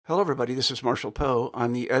Hello, everybody. This is Marshall Poe.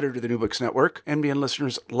 I'm the editor of the New Books Network. NBN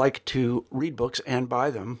listeners like to read books and buy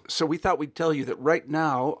them. So we thought we'd tell you that right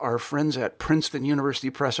now, our friends at Princeton University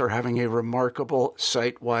Press are having a remarkable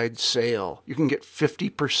site-wide sale. You can get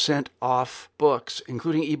 50% off books,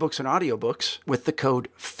 including ebooks and audiobooks, with the code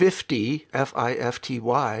 50,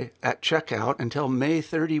 F-I-F-T-Y, at checkout until May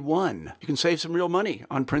 31. You can save some real money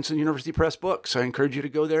on Princeton University Press books. I encourage you to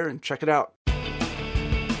go there and check it out.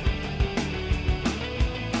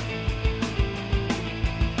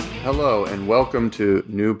 Hello, and welcome to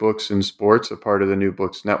New Books in Sports, a part of the New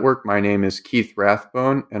Books Network. My name is Keith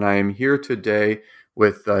Rathbone, and I am here today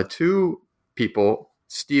with two people,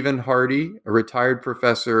 Stephen Hardy, a retired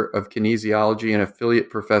professor of kinesiology and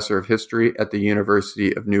affiliate professor of history at the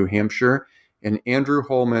University of New Hampshire, and Andrew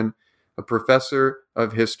Holman, a professor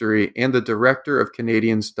of history and the director of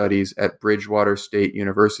Canadian Studies at Bridgewater State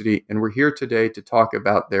University. And we're here today to talk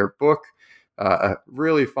about their book, a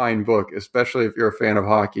really fine book, especially if you're a fan of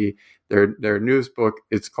hockey. Their news book,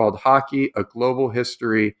 it's called Hockey, A Global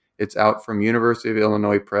History. It's out from University of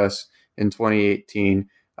Illinois Press in 2018.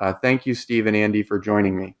 Thank you, Steve and Andy, for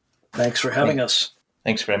joining me. Thanks for having us.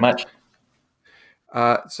 Thanks very much.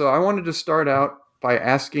 So I wanted to start out by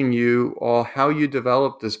asking you all how you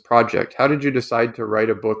developed this project. How did you decide to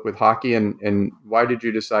write a book with hockey, and why did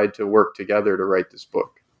you decide to work together to write this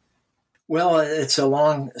book? Well, it's a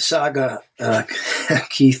long saga,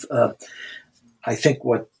 Keith. I think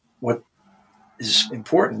what is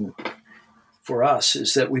important for us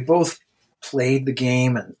is that we both played the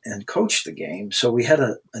game and coached the game. So we had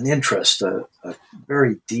an interest, a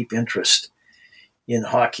very deep interest in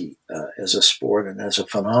hockey as a sport and as a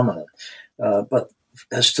phenomenon. But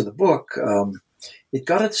as to the book, it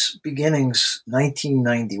got its beginnings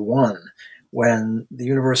 1991 when the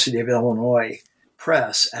University of Illinois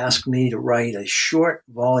Press asked me to write a short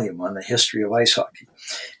volume on the history of ice hockey.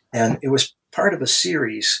 And it was part of a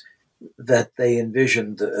series that they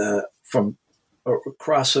envisioned from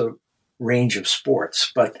across a range of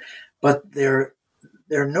sports. But their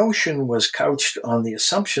notion was couched on the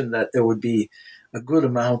assumption that there would be a good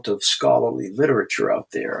amount of scholarly literature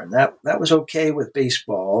out there. And that was okay with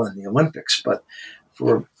baseball and the Olympics. But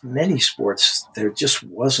for many sports, there just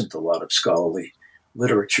wasn't a lot of scholarly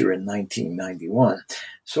literature in 1991.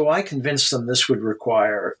 So I convinced them this would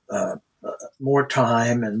require more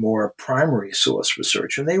time and more primary source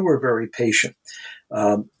research, and they were very patient.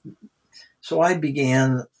 So I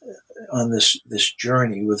began on this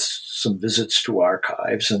journey with some visits to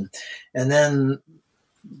archives, and then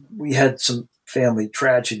we had some family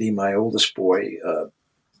tragedy. My oldest boy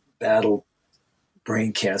battled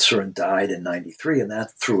brain cancer and died in 93, and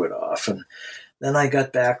that threw it off. And then I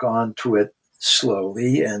got back onto it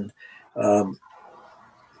slowly, and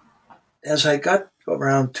as I got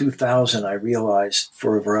around 2000, I realized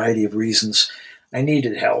for a variety of reasons I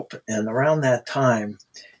needed help. And around that time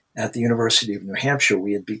at the University of New Hampshire,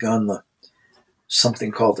 we had begun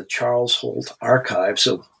something called the Charles Holt Archives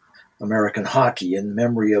of American Hockey in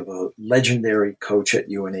memory of a legendary coach at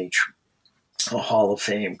UNH, a Hall of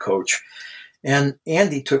Fame coach. And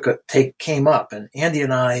Andy came up, and Andy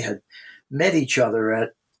and I had met each other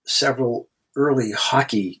at several early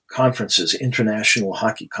hockey conferences, international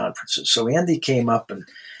hockey conferences. So Andy came up, and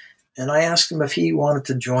I asked him if he wanted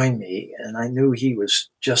to join me, and I knew he was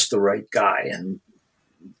just the right guy. And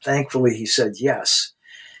thankfully he said yes.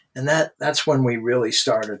 And that's when we really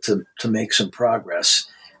started to make some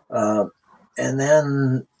progress. And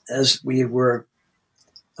then as we were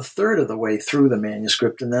a third of the way through the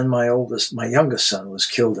manuscript, and then my youngest son was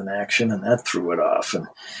killed in action, and that threw it off.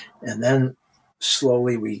 And then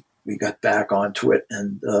slowly we got back onto it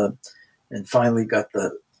and finally got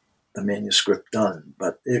the manuscript done.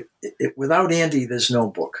 But it without Andy, there's no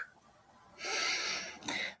book.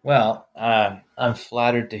 Well, I'm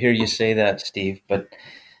flattered to hear you say that, Steve. But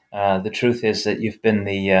the truth is that you've been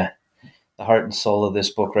the heart and soul of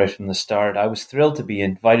this book right from the start. I was thrilled to be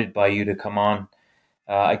invited by you to come on.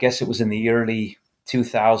 I guess it was in the early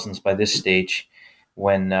 2000s by this stage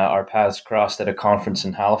when our paths crossed at a conference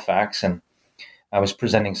in Halifax, and I was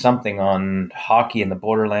presenting something on hockey in the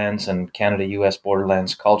borderlands and Canada-U.S.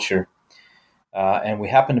 borderlands culture. And we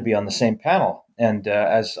happened to be on the same panel. And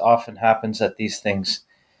as often happens at these things,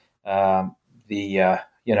 we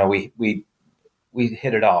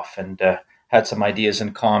hit it off and had some ideas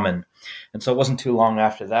in common. And so it wasn't too long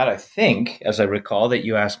after that, I think, as I recall, that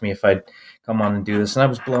you asked me if I'd come on and do this. And I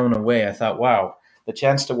was blown away. I thought, wow, the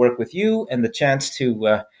chance to work with you and the chance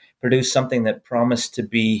to produce something that promised to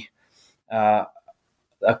be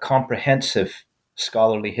a comprehensive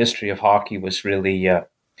scholarly history of hockey was really,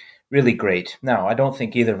 really great. Now, I don't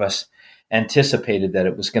think either of us anticipated that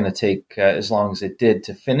it was going to take as long as it did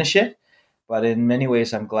to finish it. But in many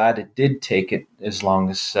ways, I'm glad it did take it as long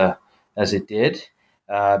as it did,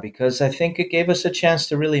 because I think it gave us a chance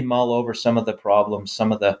to really mull over some of the problems,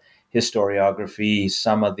 some of the historiography,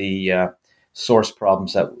 some of the source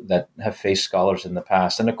problems that have faced scholars in the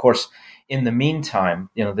past. And of course, in the meantime,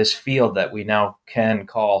 this field that we now can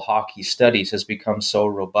call hockey studies has become so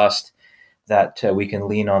robust that we can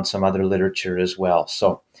lean on some other literature as well.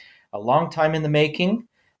 So a long time in the making,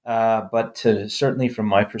 but certainly from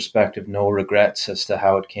my perspective, no regrets as to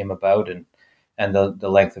how it came about and the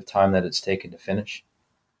length of time that it's taken to finish.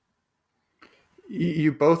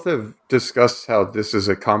 You both have discussed how this is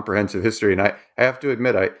a comprehensive history, and I have to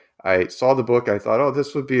admit, I saw the book. I thought, oh,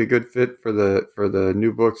 this would be a good fit for the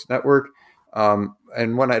New Books Network.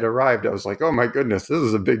 And when it arrived, I was like, oh my goodness, this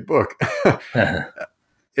is a big book.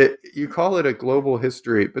 You call it a global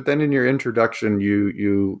history, but then in your introduction,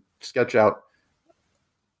 you sketch out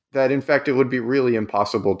that, in fact, it would be really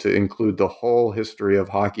impossible to include the whole history of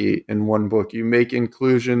hockey in one book. You make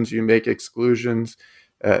inclusions, you make exclusions.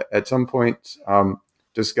 At some point,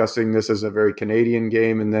 discussing this as a very Canadian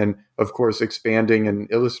game, and then, of course, expanding and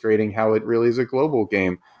illustrating how it really is a global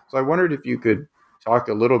game. So I wondered if you could talk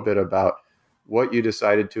a little bit about what you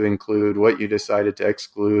decided to include, what you decided to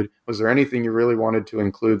exclude. Was there anything you really wanted to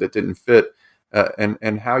include that didn't fit,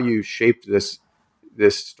 and how you shaped this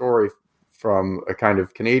story from a kind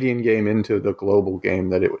of Canadian game into the global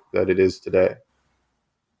game that it is today?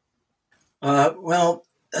 Well,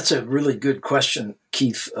 that's a really good question,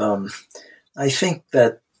 Keith. I think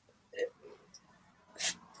that,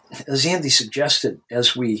 as Andy suggested,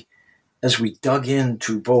 as we dug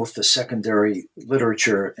into both the secondary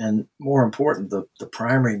literature and, more important, the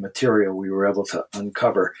primary material we were able to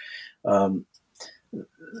uncover,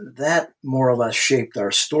 that more or less shaped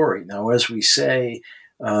our story. Now, as we say,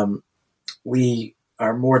 we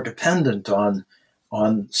are more dependent on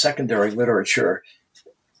secondary literature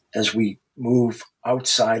as we move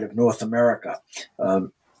outside of North America.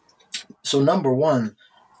 So number one,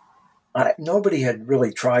 nobody had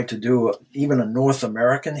really tried to do even a North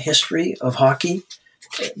American history of hockey.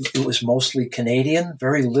 It was mostly Canadian,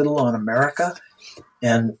 very little on America.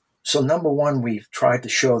 And so number one, we've tried to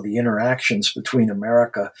show the interactions between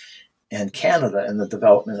America and Canada in the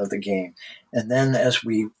development of the game. And then as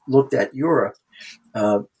we looked at Europe,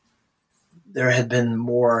 there had been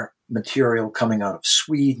more material coming out of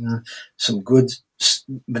Sweden, some good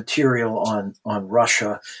material on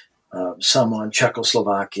Russia, some on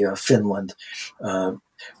Czechoslovakia, Finland.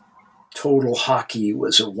 Total Hockey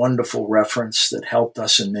was a wonderful reference that helped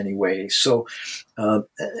us in many ways. So,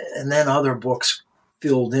 and then other books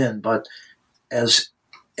filled in. But as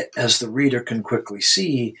the reader can quickly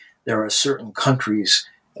see, there are certain countries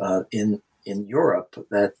in Europe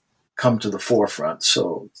that come to the forefront.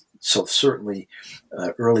 So certainly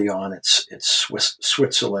early on, it's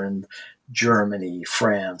Switzerland, Germany,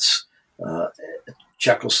 France,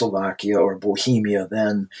 Czechoslovakia or Bohemia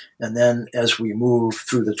then. And then as we move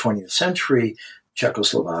through the 20th century,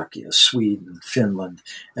 Czechoslovakia, Sweden, Finland,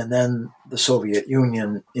 and then the Soviet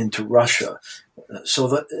Union into Russia.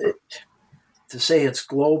 To say it's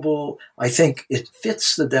global, I think it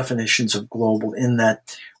fits the definitions of global in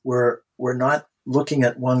that we're not looking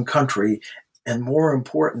at one country, and more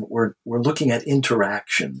important, we're looking at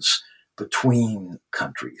interactions between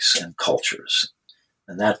countries and cultures.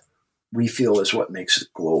 And that, we feel, is what makes it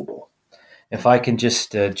global. If I can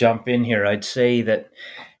just jump in here, I'd say that,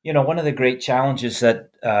 one of the great challenges that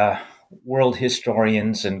world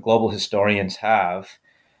historians and global historians have,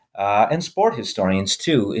 and sport historians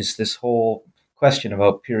too, is this whole question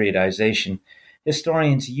about periodization.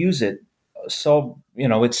 Historians use it so,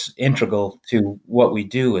 it's integral to what we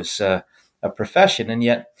do as a profession, and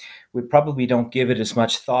yet we probably don't give it as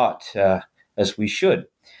much thought as we should.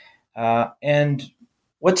 And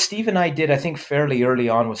what Steve and I did, I think, fairly early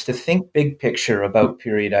on was to think big picture about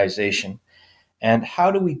periodization and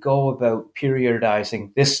how do we go about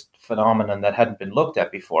periodizing this phenomenon that hadn't been looked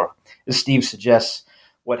at before. As Steve suggests,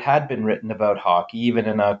 what had been written about hockey, even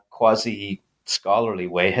in a quasi-scholarly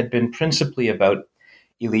way, had been principally about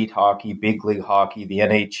elite hockey, big league hockey, the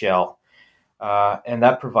NHL, and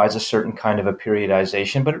that provides a certain kind of a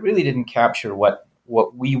periodization, but it really didn't capture what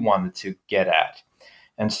we wanted to get at.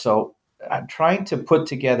 And so I'm trying to put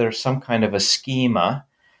together some kind of a schema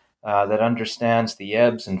that understands the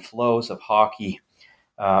ebbs and flows of hockey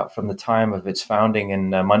from the time of its founding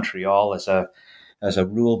in Montreal as a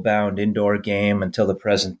rule-bound indoor game until the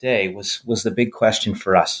present day was the big question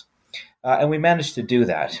for us. And we managed to do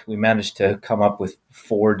that. We managed to come up with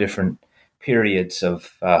 4 different periods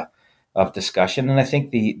of of discussion. And I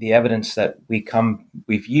think the evidence that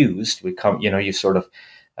we've used, you sort of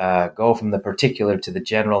go from the particular to the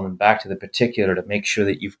general and back to the particular to make sure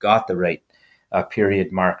that you've got the right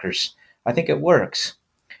period markers. I think it works.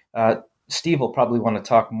 Steve will probably want to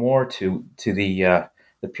talk more to the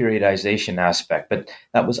periodization aspect, but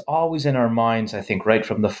that was always in our minds, I think, right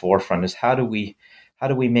from the forefront, is how do we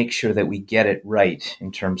make sure that we get it right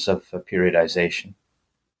in terms of periodization?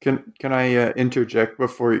 Can I interject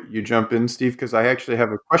before you jump in, Steve? Because I actually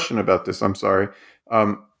have a question about this. I'm sorry.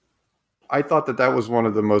 I thought that was one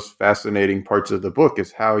of the most fascinating parts of the book,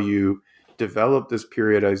 is how you develop this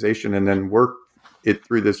periodization and then work it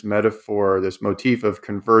through this metaphor, this motif of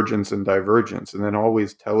convergence and divergence, and then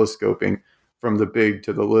always telescoping from the big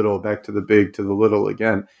to the little, back to the big to the little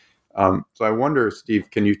again. So I wonder, Steve,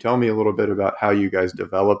 can you tell me a little bit about how you guys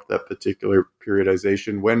developed that particular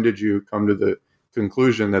periodization? When did you come to the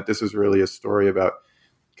conclusion that this is really a story about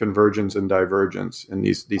convergence and divergence and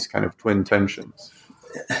these kind of twin tensions?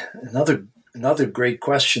 Another great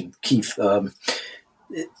question, Keith. The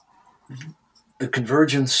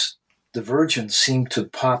convergence, divergence seemed to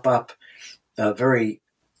pop up very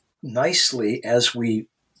nicely as we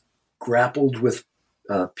grappled with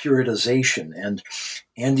periodization. And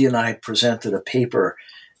Andy and I presented a paper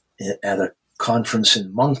at a conference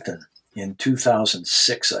in Moncton in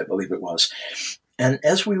 2006, I believe it was. And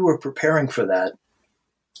as we were preparing for that,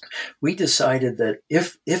 we decided that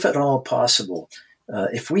if at all possible,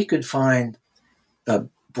 if we could find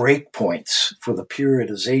breakpoints for the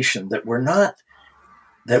periodization that were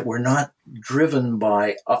not driven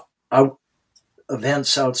by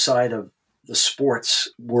events outside of the sports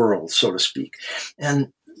world, so to speak.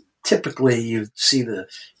 And typically you see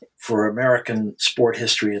for American sport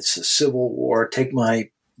history, it's the Civil War. Take my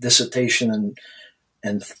dissertation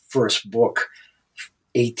and first book,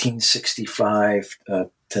 1865 to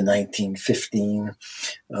 1915,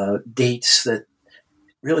 dates that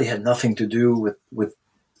really had nothing to do with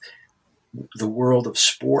the world of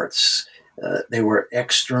sports. They were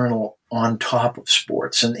external on top of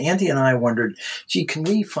sports. And Andy and I wondered, can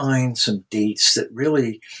we find some dates that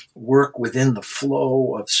really work within the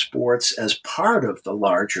flow of sports as part of the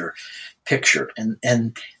larger picture?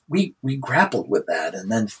 And we grappled with that.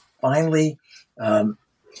 And then finally,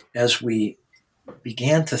 as we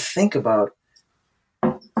began to think about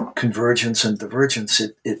convergence and divergence,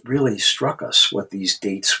 it really struck us what these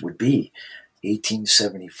dates would be.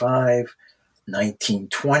 1875,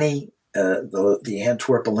 1920, the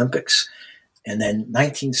Antwerp Olympics, and then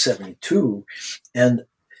 1972. And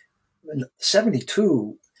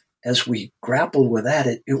 72, as we grappled with that,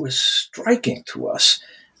 it was striking to us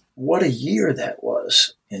what a year that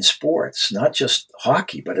was in sports, not just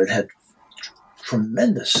hockey, but it had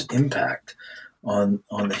tremendous impact on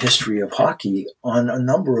the history of hockey on a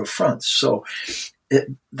number of fronts. So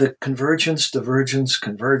the convergence, divergence,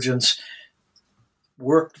 convergence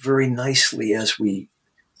worked very nicely as we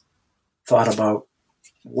thought about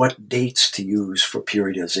what dates to use for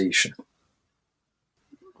periodization.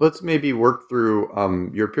 Let's maybe work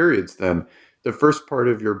through your periods then. The first part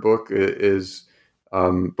of your book is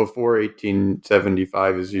before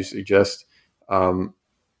 1875, as you suggest.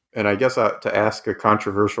 And I guess to ask a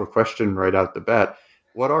controversial question right out the bat,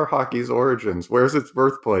 what are hockey's origins? Where's its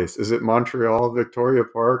birthplace? Is it Montreal, Victoria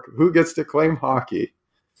Park? Who gets to claim hockey?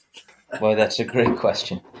 Well, that's a great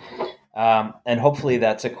question. And hopefully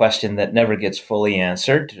that's a question that never gets fully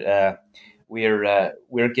answered.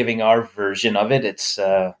 We're giving our version of it. It's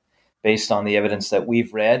based on the evidence that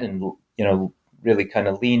we've read and, really kind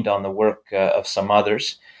of leaned on the work of some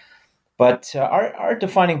others. But our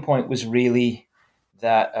defining point was really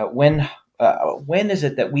that when is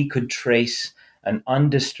it that we could trace an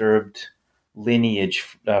undisturbed lineage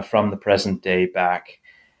from the present day back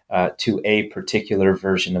to a particular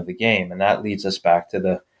version of the game? And that leads us back to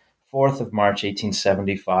the 4th of March,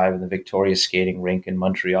 1875 in the Victoria Skating Rink in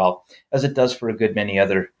Montreal, as it does for a good many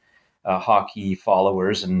other hockey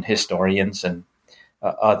followers and historians and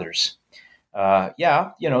others. There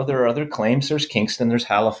are other claims. There's Kingston, there's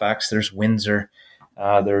Halifax, there's Windsor.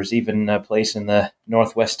 There's even a place in the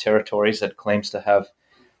Northwest Territories that claims to have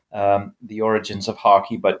the origins of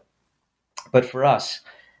hockey. But for us,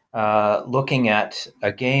 looking at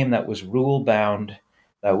a game that was rule-bound,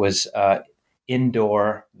 that was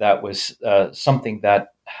indoor, that was something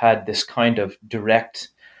that had this kind of direct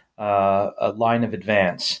a line of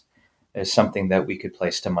advance, is something that we could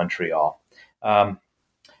place to Montreal.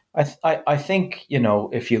 I think,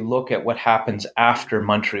 if you look at what happens after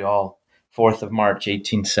Montreal, 4th of March,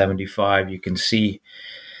 1875, you can see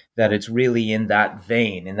that it's really in that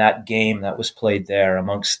vein, in that game that was played there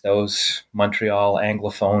amongst those Montreal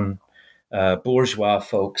Anglophone bourgeois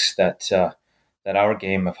folks that that our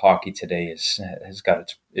game of hockey today has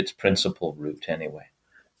got its principal root anyway.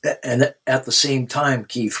 And at the same time,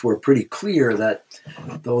 Keith, we're pretty clear that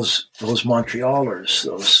those Montrealers,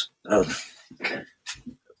 those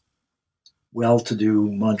well-to-do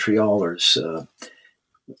Montrealers,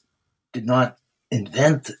 did not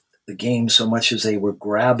invent the game so much as they were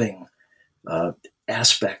grabbing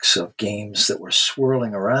aspects of games that were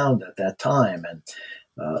swirling around at that time, and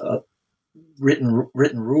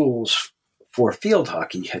written rules for field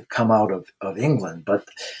hockey had come out of England, but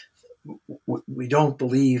we don't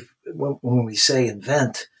believe when we say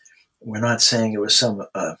invent, we're not saying it was some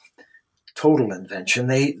total invention.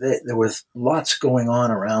 There was lots going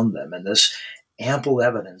on around them, and there's ample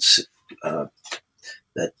evidence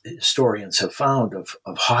that historians have found of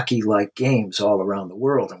hockey-like games all around the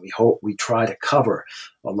world, and we try to cover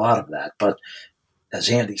a lot of that. But as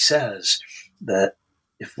Andy says, that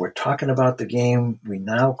if we're talking about the game we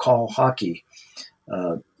now call hockey,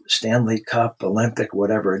 Stanley Cup, Olympic,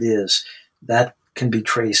 whatever it is, that can be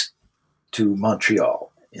traced to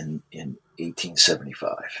Montreal in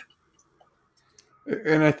 1875.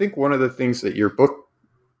 And I think one of the things that your book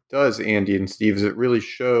does, Andy and Steve, is it really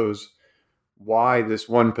shows why this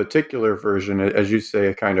one particular version, as you say,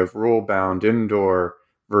 a kind of rule-bound indoor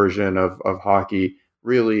version of hockey,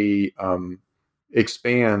 really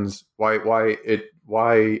expands why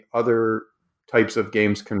other types of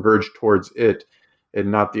games converge towards it and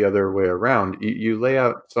not the other way around. You lay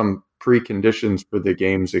out some preconditions for the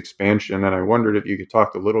game's expansion, and I wondered if you could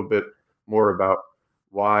talk a little bit more about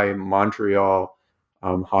why Montreal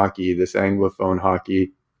hockey, this Anglophone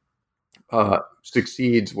hockey,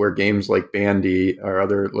 succeeds where games like bandy or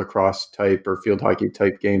other lacrosse type or field hockey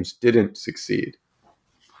type games didn't succeed.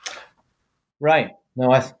 Right.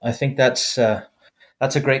 No, I think that's a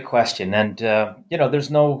great question, and there's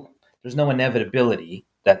no inevitability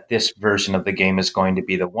that this version of the game is going to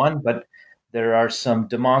be the one, but there are some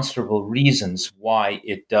demonstrable reasons why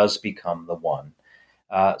it does become the one.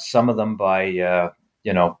 Some of them by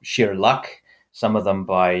sheer luck, some of them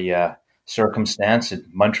by circumstance.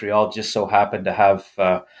 Montreal just so happened to have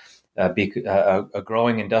a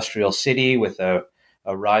growing industrial city with a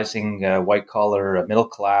rising white collar middle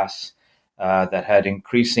class that had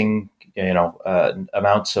increasing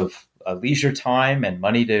amounts of leisure time and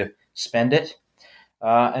money to spend it.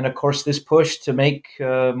 And of course, this push to make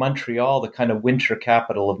Montreal the kind of winter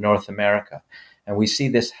capital of North America. And we see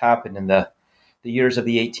this happen in the years of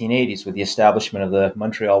the 1880s with the establishment of the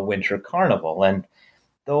Montreal Winter Carnival. And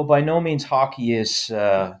though by no means hockey is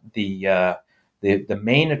the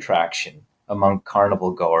main attraction among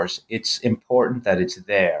carnival goers, it's important that it's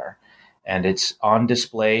there. And it's on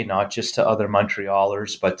display not just to other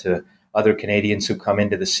Montrealers, but to other Canadians who come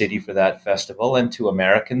into the city for that festival, and to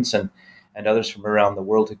Americans and others from around the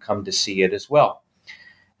world who come to see it as well.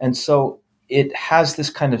 And so it has this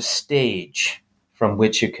kind of stage from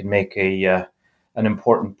which it can make an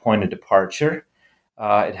important point of departure.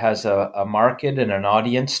 It has a market and an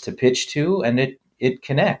audience to pitch to, and it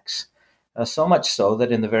connects. So much so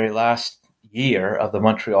that in the very last year of the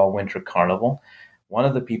Montreal Winter Carnival, one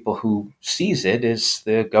of the people who sees it is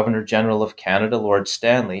the Governor General of Canada, Lord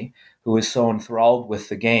Stanley, who is so enthralled with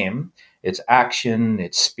the game, its action,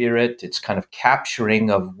 its spirit, its kind of capturing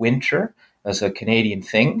of winter as a Canadian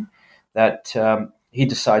thing, that he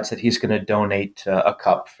decides that he's going to donate a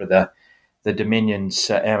cup for the Dominion's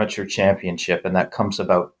amateur championship, and that comes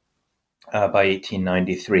about by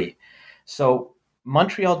 1893. So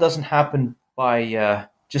Montreal doesn't happen by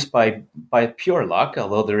just by pure luck,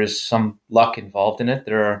 although there is some luck involved in it.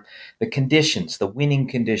 There are the conditions, the winning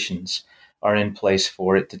conditions are in place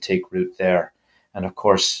for it to take root there. And of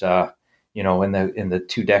course, in the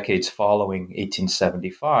 2 decades following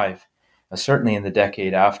 1875, certainly in the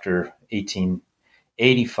decade after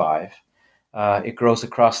 1885, it grows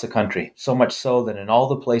across the country, so much so that in all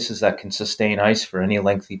the places that can sustain ice for any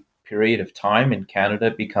lengthy period of time in Canada,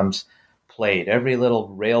 it becomes played. Every little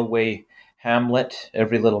railway hamlet,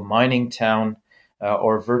 every little mining town,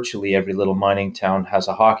 or virtually every little mining town has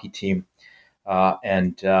a hockey team,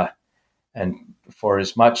 and for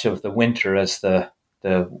as much of the winter as the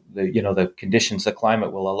conditions, the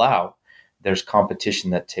climate will allow, there's competition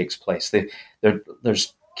that takes place.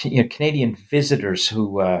 There's Canadian visitors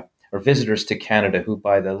who or visitors to Canada who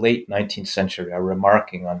by the late 19th century are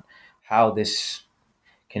remarking on how this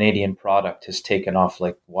Canadian product has taken off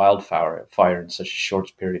like wildfire in such a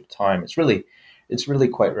short period of time. It's really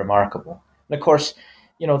quite remarkable. And of course,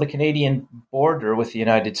 the Canadian border with the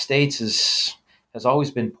United States has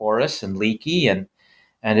always been porous and leaky, and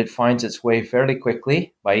and it finds its way fairly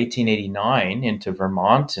quickly by 1889 into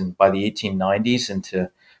Vermont, and by the 1890s into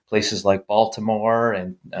places like Baltimore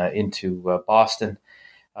and into Boston.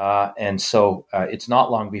 And so it's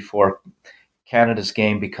not long before Canada's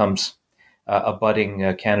game becomes a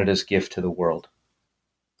budding Canada's gift to the world.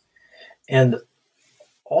 And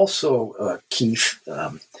also, Keith,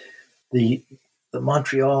 the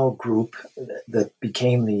Montreal group that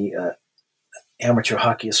became the Amateur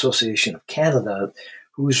Hockey Association of Canada,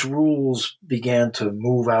 whose rules began to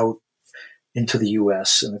move out into the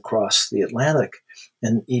U.S. and across the Atlantic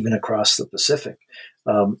and even across the Pacific,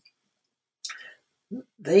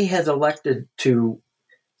 they had elected to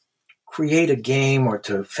create a game or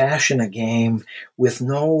to fashion a game with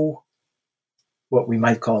no, what we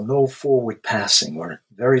might call no forward passing, or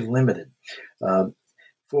very limited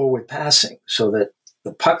forward passing, so that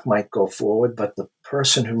the puck might go forward, but the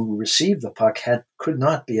person who received the puck could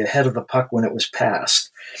not be ahead of the puck when it was passed.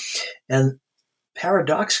 And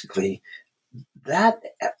paradoxically, that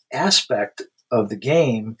aspect of the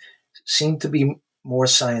game seemed to be more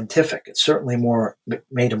scientific. It certainly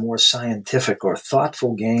made a more scientific or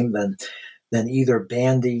thoughtful game than either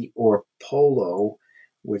bandy or polo,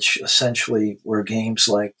 which essentially were games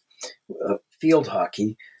like field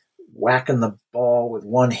hockey, whacking the ball with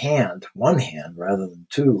one hand rather than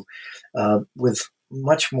two, with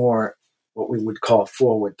much more what we would call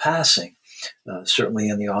forward passing, certainly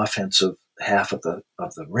in the offensive half of the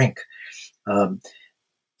rink. And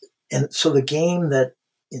so the game that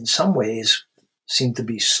in some ways seemed to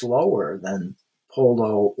be slower than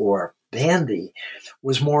polo or bandy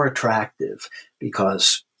was more attractive,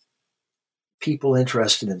 because people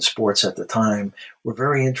interested in sports at the time were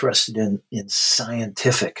very interested in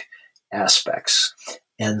scientific aspects.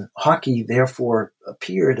 And hockey, therefore,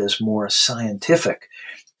 appeared as more scientific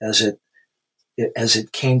as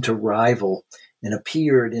it came to rival and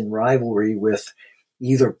appeared in rivalry with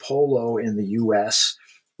either polo in the U.S.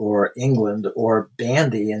 or England, or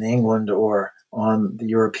bandy in England or on the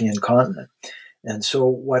European continent. And so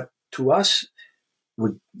what to us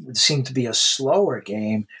would seem to be a slower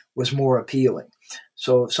game was more appealing.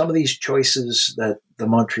 So some of these choices that the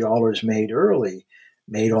Montrealers made early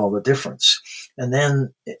made all the difference. And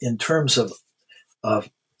then in terms of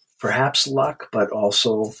perhaps luck, but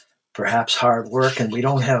also perhaps hard work, and we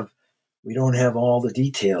don't have all the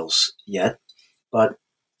details yet, but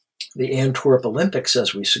the Antwerp Olympics,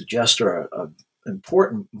 as we suggest, are an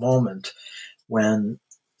important moment when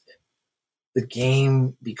the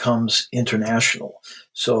game becomes international.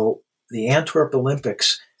 So the Antwerp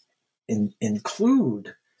Olympics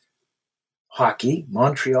include hockey,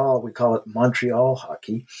 Montreal, we call it Montreal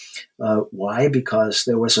hockey. Why? Because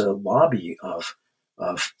there was a lobby of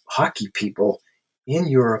hockey people in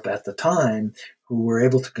Europe at the time who were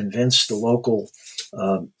able to convince the local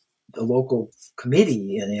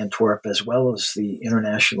committee in Antwerp, as well as the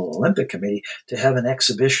International Olympic Committee, to have an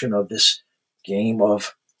exhibition of this game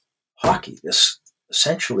of hockey, this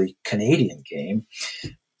essentially Canadian game.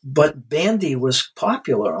 But bandy was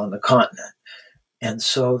popular on the continent. And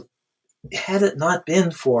so had it not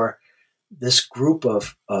been for this group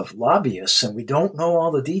of lobbyists, and we don't know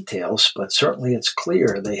all the details, but certainly it's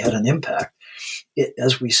clear they had an impact.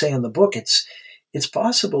 As we say in the book, it's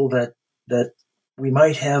possible that we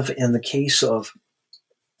might have, in the case of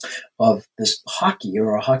this hockey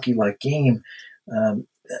or a hockey-like game,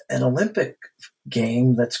 an Olympic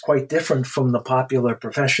game that's quite different from the popular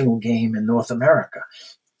professional game in North America,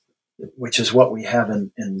 which is what we have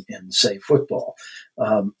in say, football.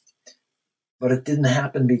 But it didn't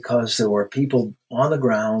happen because there were people on the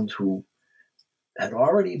ground who had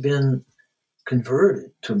already been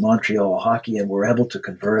converted to Montreal hockey and were able to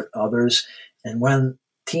convert others. And when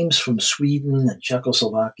teams from Sweden and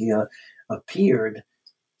Czechoslovakia appeared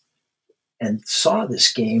and saw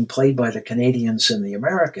this game played by the Canadians and the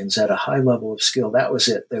Americans at a high level of skill, that was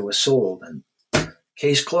it. They were sold, and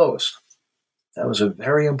case closed. That was a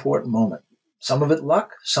very important moment. Some of it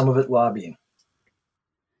luck, some of it lobbying.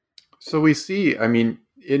 So we see, I mean,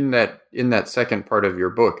 in that second part of your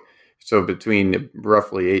book, so between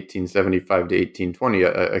roughly 1875 to 1820,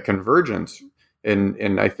 a convergence.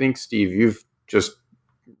 And I think, Steve, you've just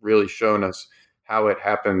really shown us how it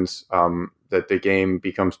happens that the game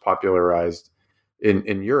becomes popularized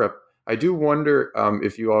in Europe. I do wonder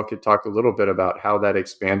if you all could talk a little bit about how that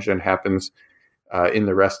expansion happens in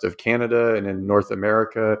the rest of Canada and in North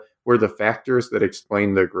America. Were the factors that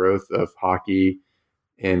explain the growth of hockey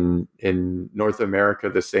in North America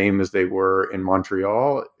the same as they were in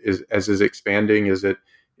Montreal? As is expanding, is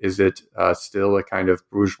it still a kind of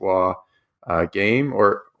bourgeois game,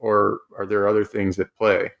 or are there other things at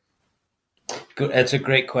play? That's a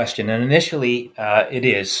great question. And initially, it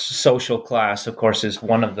is social class, of course, is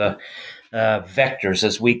one of the vectors,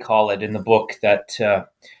 as we call it in the book, that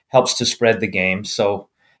helps to spread the game. So,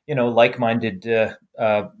 like-minded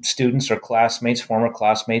students or classmates, former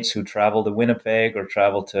classmates who travel to Winnipeg or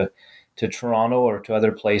travel to Toronto or to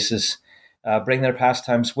other places, bring their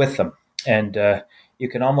pastimes with them. And you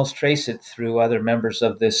can almost trace it through other members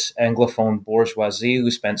of this Anglophone bourgeoisie who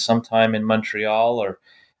spent some time in Montreal or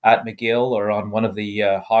at McGill or on one of the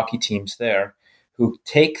hockey teams there, who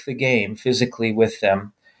take the game physically with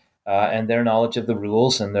them and their knowledge of the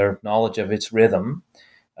rules and their knowledge of its rhythm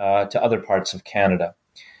to other parts of Canada.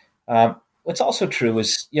 What's also true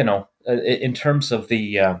is, in terms of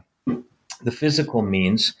the physical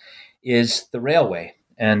means, is the railway.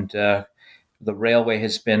 And the railway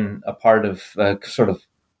has been a part of sort of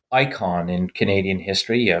icon in Canadian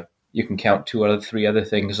history. You can count three other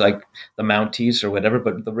things like the Mounties or whatever,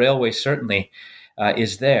 but the railway certainly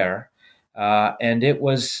is there. And it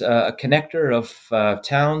was a connector of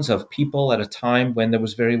towns, of people at a time when there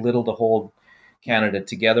was very little to hold Canada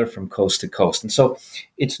together from coast to coast. And so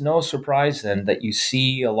it's no surprise then that you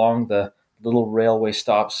see along the little railway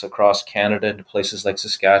stops across Canada into places like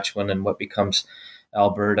Saskatchewan and what becomes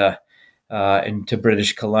Alberta and to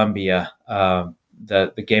British Columbia,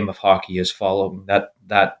 the game of hockey is following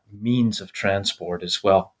that means of transport as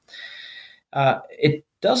well. It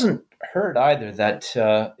doesn't hurt either that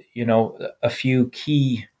a few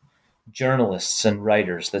key journalists and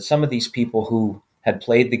writers, that some of these people who had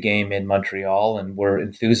played the game in Montreal and were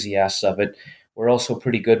enthusiasts of it were also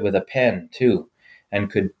pretty good with a pen too,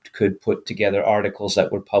 and could put together articles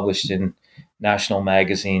that were published in national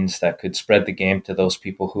magazines that could spread the game to those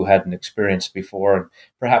people who hadn't experienced before and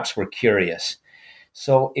perhaps were curious.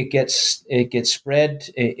 So it gets spread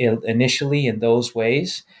initially in those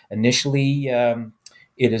ways. Initially,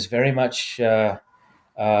 it is very much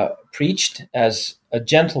preached as a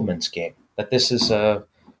gentleman's game, that this is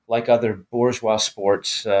like other bourgeois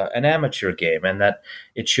sports, an amateur game, and that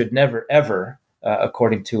it should never, ever,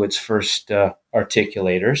 according to its first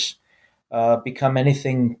articulators, become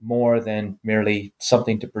anything more than merely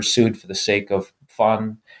something to pursue for the sake of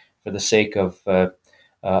fun, for the sake of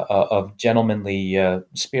gentlemanly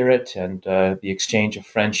spirit and the exchange of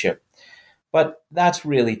friendship. But that's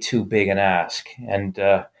really too big an ask. And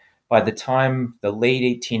by the time the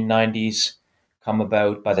late 1890s come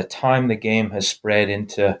about, by the time the game has spread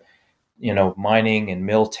into, mining and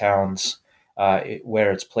mill towns,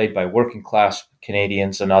 where it's played by working class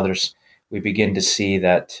Canadians and others, we begin to see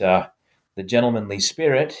that the gentlemanly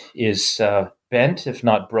spirit is bent, if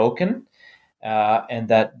not broken, and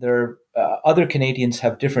that other Canadians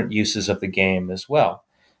have different uses of the game as well.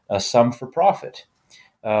 Some for profit,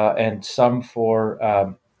 and some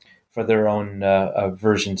for their own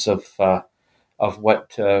versions of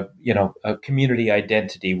what a community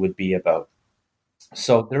identity would be about.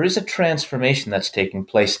 So there is a transformation that's taking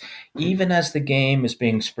place, even as the game is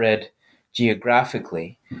being spread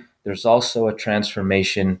geographically. There's also a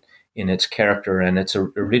transformation in its character, and its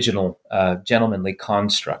original gentlemanly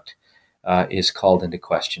construct is called into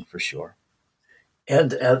question for sure.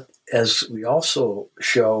 And as we also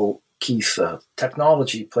show, Keith,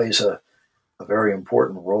 technology plays a very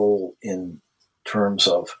important role in terms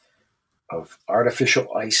of artificial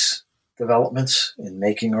ice developments, in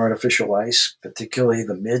making artificial ice, particularly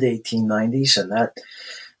the mid 1890s, and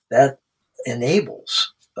that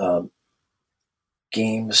enables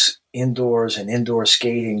games indoors and indoor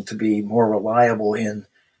skating to be more reliable in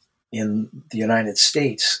the United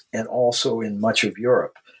States and also in much of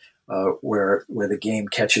Europe, where the game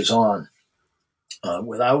catches on.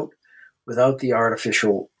 Without the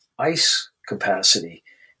artificial ice capacity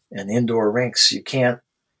and indoor rinks, you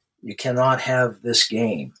cannot have this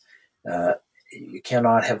game. You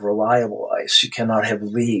cannot have reliable ice. You cannot have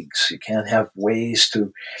leagues. You can't have ways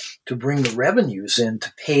to bring the revenues in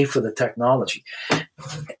to pay for the technology.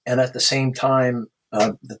 And at the same time,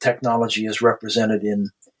 the technology is represented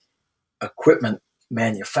in equipment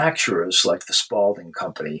manufacturers like the Spalding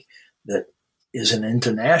Company, that is an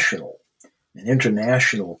international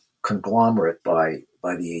conglomerate by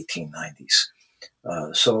the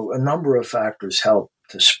 1890s. So a number of factors help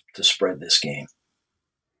to spread this game.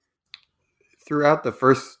 Throughout the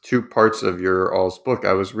first two parts of your all's book,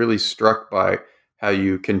 I was really struck by how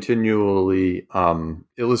you continually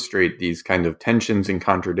illustrate these kind of tensions and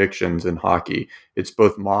contradictions in hockey. It's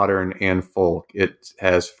both modern and folk. It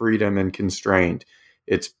has freedom and constraint.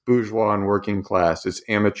 It's bourgeois and working class. It's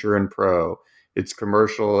amateur and pro. It's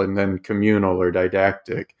commercial and then communal or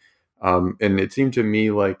didactic. And it seemed to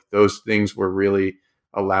me like those things were really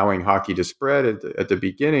allowing hockey to spread at the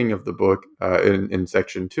beginning of the book in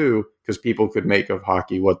section 2, because people could make of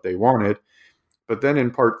hockey what they wanted. But then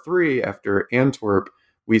in part 3, after Antwerp,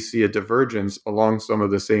 we see a divergence along some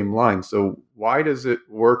of the same lines. So why does it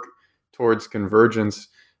work towards convergence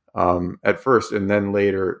at first and then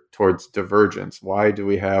later towards divergence? Why do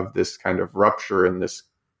we have this kind of rupture in this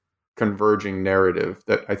converging narrative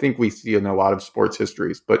that I think we see in a lot of sports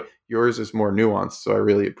histories, but yours is more nuanced, so I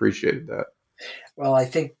really appreciated that. Well, I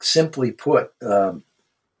think simply put, the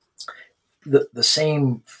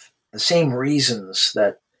same reasons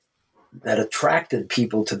that attracted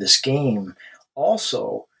people to this game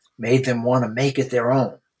also made them want to make it their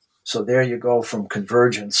own. So there you go from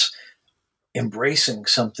convergence, embracing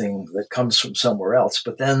something that comes from somewhere else,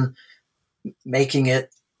 but then making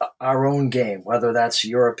it our own game, whether that's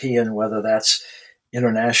European, whether that's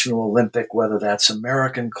international Olympic, whether that's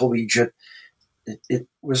American collegiate. It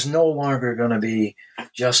was no longer going to be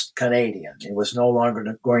just Canadian. It was no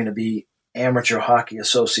longer going to be Amateur Hockey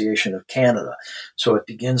Association of Canada. So it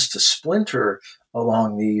begins to splinter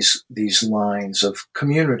along these lines of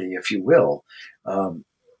community, if you will.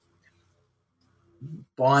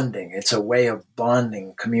 Bonding. It's a way of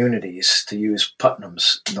bonding communities, to use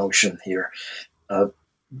Putnam's notion here.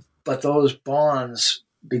 But those bonds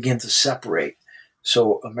begin to separate.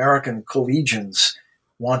 So American collegians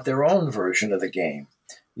want their own version of the game.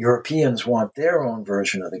 Europeans want their own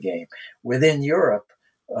version of the game. Within Europe,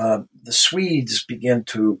 the Swedes begin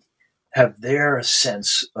to have their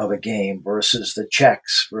sense of a game versus the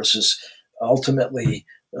Czechs, versus ultimately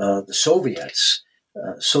the Soviets.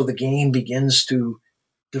 So the game begins to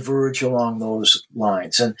diverge along those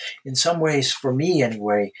lines. And in some ways, for me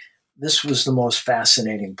anyway, this was the most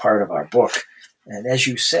fascinating part of our book. And as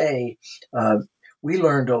you say, we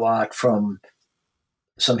learned a lot from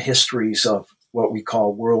some histories of what we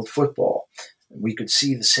call world football. We could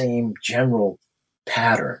see the same general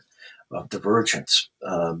pattern of divergence.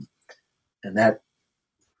 And that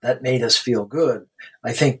made us feel good.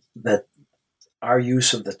 I think that our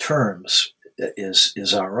use of the terms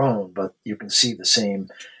is our own, but you can see the same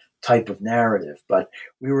type of narrative. But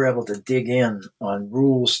we were able to dig in on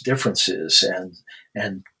rules differences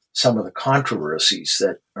and some of the controversies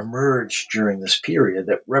that emerged during this period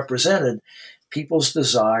that represented people's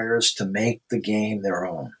desires to make the game their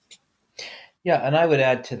own. Yeah, and I would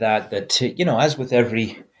add to that, as with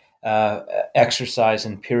every exercise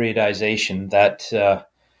in periodization, that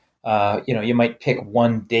you might pick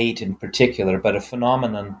one date in particular, but a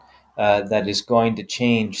phenomenon that is going to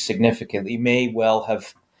change significantly may well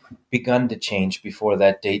have begun to change before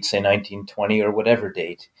that date, say 1920 or whatever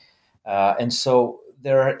date. And so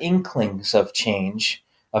there are inklings of change,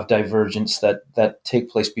 of divergence that take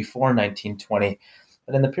place before 1920.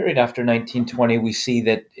 But in the period after 1920, we see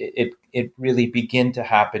that it really begin to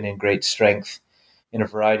happen in great strength in a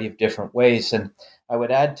variety of different ways. And I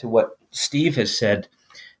would add to what Steve has said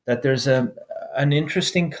that there's an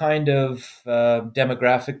interesting kind of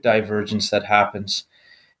demographic divergence that happens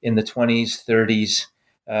in the 20s, 30s,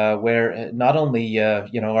 where not only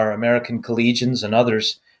our American collegians and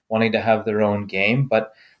others wanting to have their own game,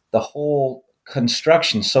 but the whole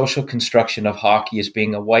social construction of hockey as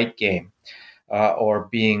being a white game or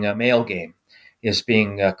being a male game is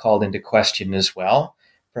being called into question as well.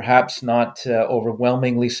 Perhaps not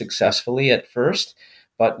overwhelmingly successfully at first,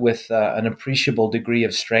 but with an appreciable degree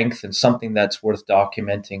of strength and something that's worth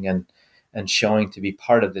documenting and showing to be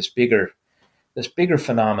part of this bigger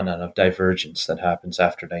phenomenon of divergence that happens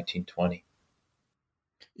after 1920.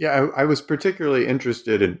 Yeah, I was particularly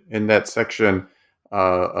interested in that section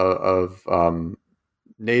of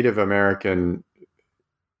Native American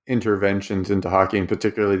interventions into hockey, and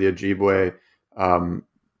particularly the Ojibwe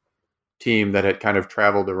team that had kind of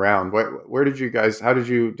traveled around. Where did you guys? How did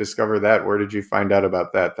you discover that? Where did you find out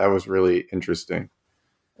about that? That was really interesting.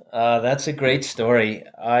 That's a great story.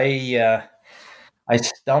 I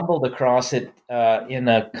stumbled across it in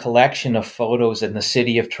a collection of photos in the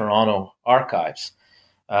City of Toronto archives.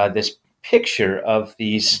 This picture of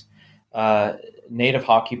these native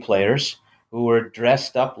hockey players who were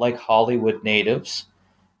dressed up like Hollywood natives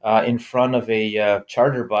in front of a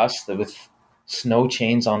charter bus with snow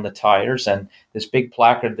chains on the tires and this big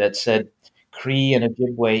placard that said Cree and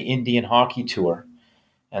Ojibwe Indian Hockey Tour.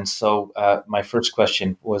 And so my first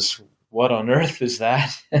question was, what on earth is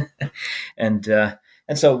that? And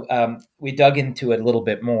so we dug into it a little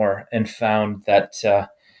bit more and found that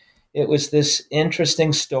it was this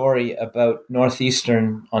interesting story about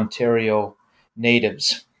northeastern Ontario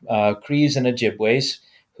natives, Crees and Ojibways,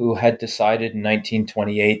 who had decided in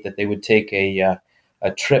 1928 that they would take a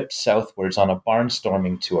trip southwards on a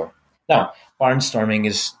barnstorming tour. Now, barnstorming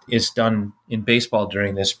is done in baseball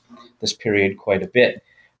during this period quite a bit,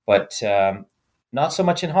 but not so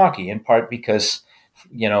much in hockey. In part because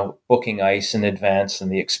booking ice in advance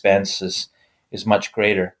and the expense is much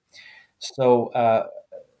greater. So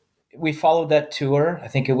we followed that tour. I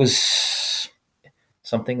think it was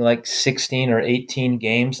something like 16 or 18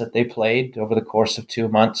 games that they played over the course of 2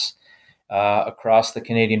 months across the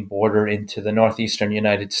Canadian border into the northeastern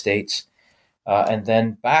United States, and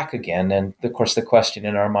then back again. And of course, the question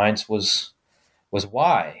in our minds was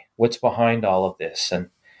why? What's behind all of this?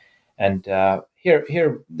 And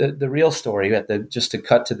here the real story, just to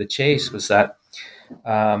cut to the chase, was that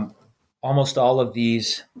almost all of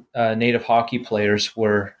these native hockey players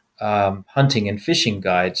were hunting and fishing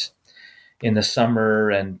guides in the summer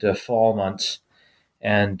and fall months,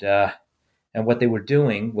 and what they were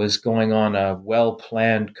doing was going on a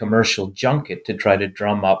well-planned commercial junket to try to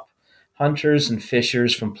drum up hunters and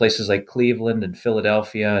fishers from places like Cleveland and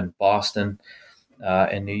Philadelphia and Boston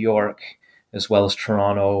and New York, as well as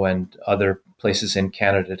Toronto and other places in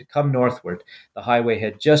Canada, to come northward. The highway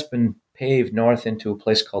had just been paved north into a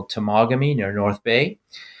place called Temagami near North Bay.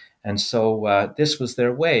 And so this was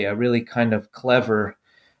their way, a really kind of clever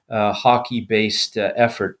hockey-based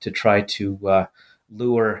effort to try to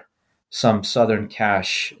lure some southern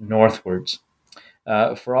cash northwards.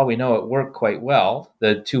 For all we know, it worked quite well.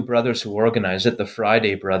 The two brothers who organized it, the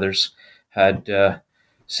Friday brothers, had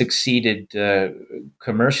succeeded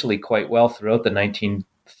commercially quite well throughout the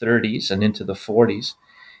 1930s and into the 40s.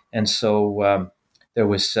 And so there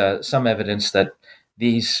was some evidence that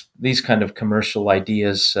these kind of commercial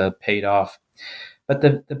ideas paid off. But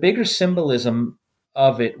the bigger symbolism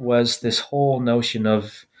of it was this whole notion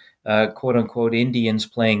of quote unquote Indians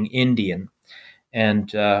playing Indian and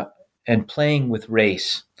playing with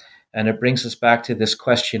race. And it brings us back to this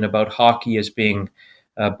question about hockey as being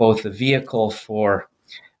both a vehicle for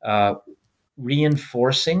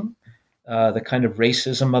reinforcing the kind of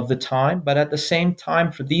racism of the time, but at the same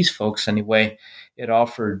time, for these folks anyway, it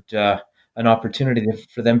offered an opportunity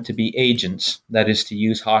for them to be agents. That is, to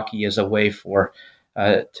use hockey as a way for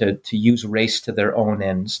to use race to their own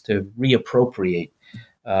ends, to reappropriate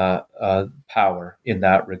power in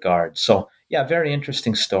that regard. So, yeah, very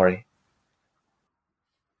interesting story.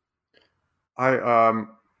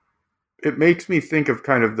 It makes me think of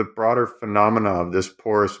kind of the broader phenomena of this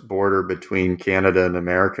porous border between Canada and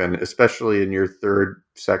America, and especially in your third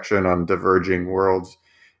section on diverging worlds.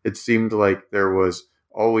 It seemed like there was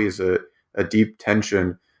always a deep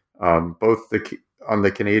tension, both on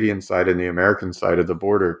the Canadian side and the American side of the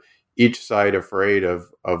border, each side afraid of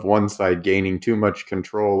one side gaining too much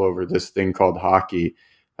control over this thing called hockey.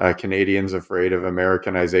 Canadians afraid of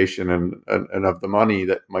Americanization and of the money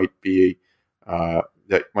that might be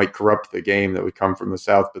that might corrupt the game that would come from the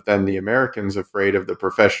South. But then the Americans afraid of the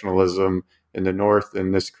professionalism in the North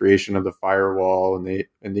and this creation of the firewall and the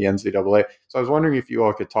NCAA. So I was wondering if you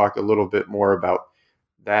all could talk a little bit more about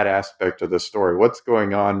that aspect of the story. What's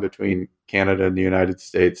going on between Canada and the United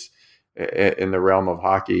States in the realm of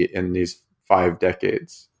hockey in these 5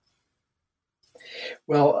 decades?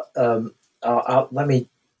 Well, let me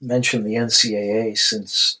mention the NCAA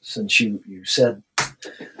since you said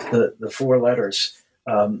the 4 letters.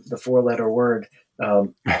 The 4-letter word. I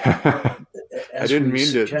didn't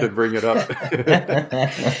mean to bring it up.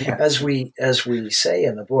 as we say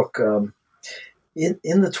in the book,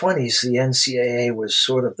 in the 20s, the NCAA was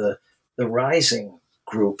sort of the rising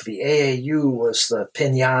group. The AAU was the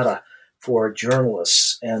piñata for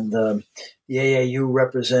journalists, and the AAU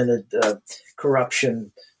represented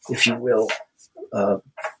corruption, if you will,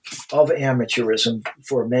 of amateurism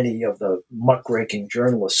for many of the muckraking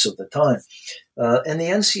journalists of the time. And the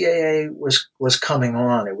NCAA was coming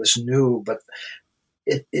on. It was new, but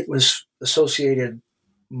it was associated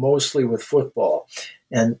mostly with football.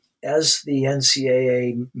 And as the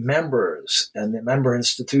NCAA members and the member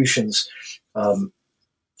institutions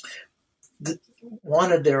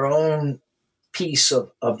wanted their own piece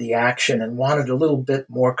of the action and wanted a little bit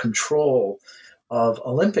more control of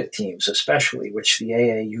Olympic teams, especially, which the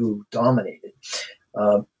AAU dominated,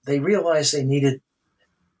 they realized they needed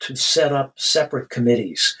to set up separate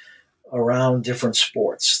committees around different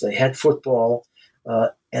sports. They had football,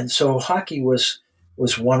 and so hockey was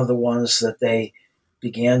one of the ones that they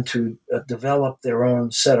began to develop their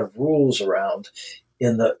own set of rules around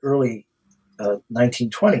in the early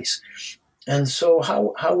 1920s. And so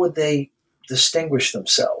how would they distinguish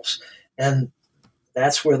themselves? And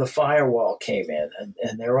that's where the firewall came in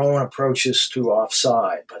and their own approaches to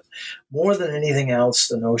offside. But more than anything else,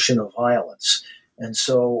 the notion of violence. And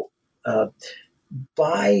so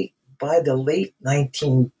by the late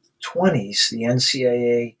 1920s, 1920s, the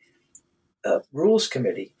NCAA Rules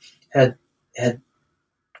Committee had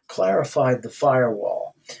clarified the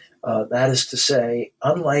firewall. That is to say,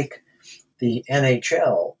 unlike the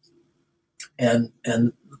NHL and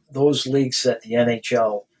those leagues that the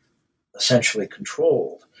NHL essentially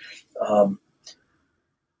controlled,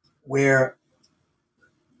 where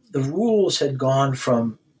the rules had gone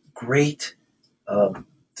from great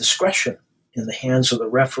discretion in the hands of the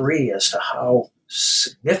referee as to how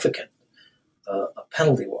significant a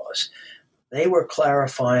penalty was. They were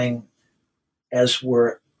clarifying, as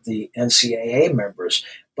were the NCAA members,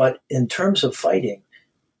 but in terms of fighting,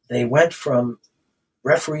 they went from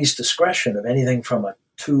referee's discretion of anything from a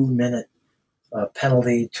 2-minute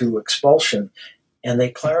penalty to expulsion, and they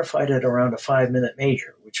clarified it around a 5-minute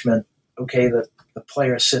major, which meant, okay, the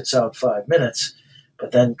player sits out 5 minutes,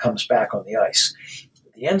 but then comes back on the ice.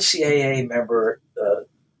 The NCAA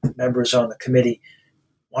members on the committee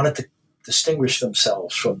wanted to distinguish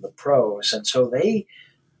themselves from the pros, and so they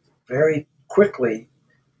very quickly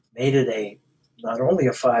made it not only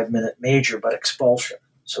a 5-minute major, but expulsion.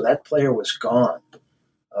 So that player was gone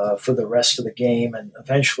for the rest of the game, and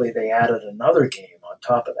eventually they added another game on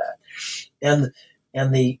top of that.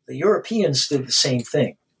 And the Europeans did the same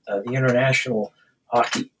thing. The international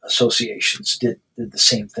hockey associations did the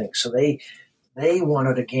same thing. So they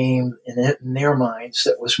wanted a game in their minds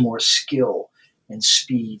that was more skill and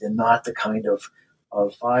speed, and not the kind of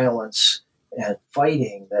violence and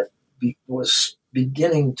fighting that was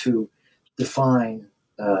beginning to define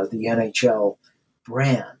the NHL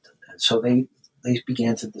brand. And so they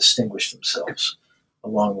began to distinguish themselves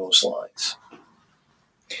along those lines.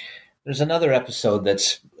 There's another episode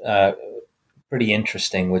that's pretty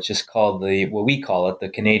interesting, which is called what we call it, the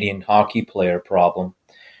Canadian hockey player problem,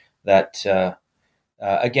 that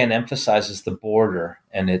again emphasizes the border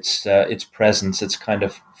and its presence, its kind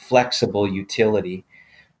of flexible utility.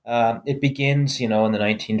 It begins, in the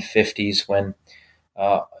 1950s when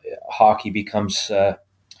hockey becomes a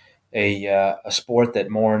sport that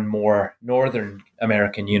more and more Northern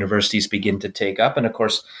American universities begin to take up. And of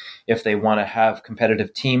course, if they want to have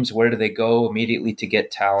competitive teams, where do they go immediately to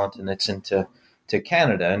get talent? And it's into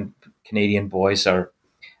Canada. And Canadian boys are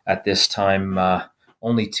at this time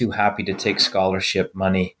only too happy to take scholarship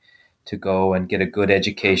money to go and get a good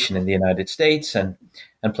education in the United States and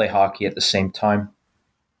play hockey at the same time.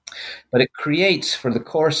 But it creates, for the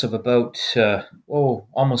course of about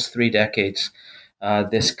almost 3 decades,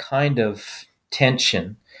 this kind of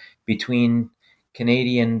tension between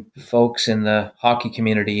Canadian folks in the hockey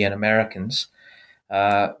community and Americans,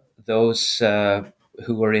 those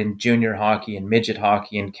who are in junior hockey and midget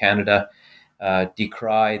hockey in Canada,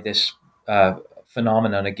 decry this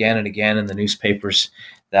phenomenon again and again in the newspapers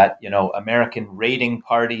that, American raiding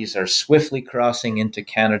parties are swiftly crossing into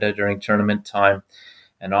Canada during tournament time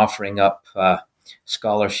and offering up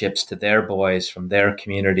scholarships to their boys from their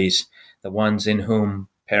communities, the ones in whom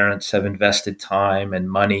parents have invested time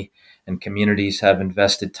and money and communities have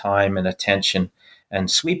invested time and attention,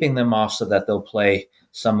 and sweeping them off so that they'll play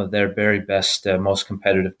some of their very best, most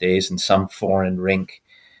competitive days in some foreign rink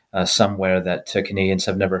somewhere that Canadians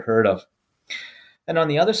have never heard of. And on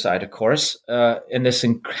the other side, of course, and this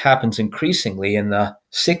happens increasingly in the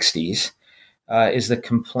 60s, is the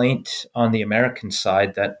complaint on the American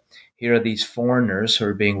side that here are these foreigners who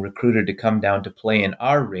are being recruited to come down to play in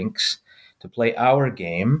our rinks, to play our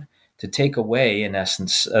game, to take away, in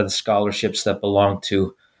essence, the scholarships that belong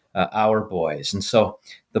to our boys. And so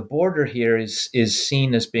the border here is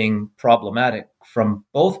seen as being problematic from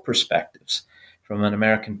both perspectives, from an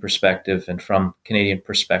American perspective and from Canadian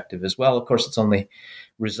perspective as well. Of course, it's only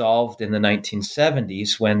resolved in the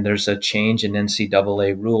 1970s when there's a change in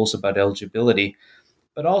NCAA rules about eligibility,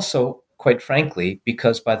 but also, quite frankly,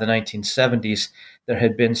 because by the 1970s, there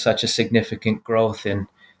had been such a significant growth in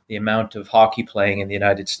the amount of hockey playing in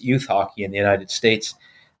the youth hockey in the United States,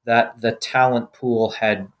 that the talent pool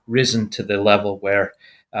had risen to the level where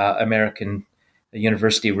American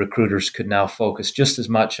university recruiters could now focus just as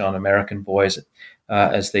much on American boys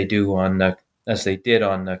as they did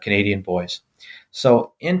on Canadian boys.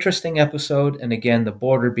 So interesting episode, and again, the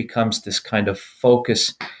border becomes this kind of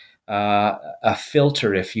focus, a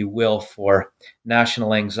filter, if you will, for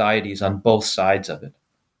national anxieties on both sides of it.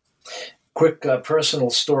 Quick personal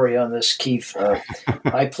story on this, Keith.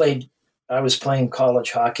 I was playing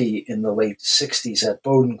college hockey in the late 60s at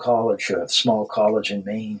Bowdoin College, a small college in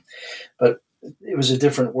Maine. But it was a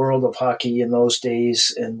different world of hockey in those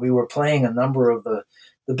days, and we were playing a number of the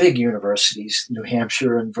big universities, New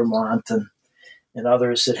Hampshire and Vermont and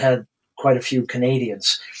others that had quite a few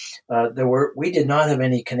Canadians. We did not have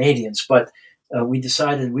any Canadians, but we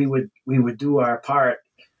decided we would do our part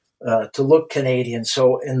to look Canadian.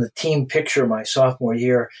 So in the team picture my sophomore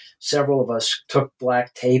year, several of us took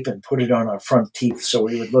black tape and put it on our front teeth so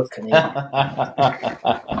we would look Canadian.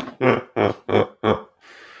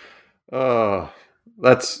 Oh,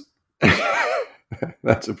 that's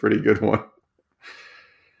that's a pretty good one.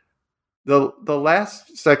 The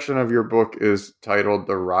last section of your book is titled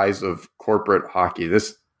 "The Rise of Corporate Hockey."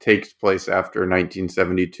 This takes place after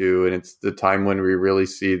 1972, and it's the time when we really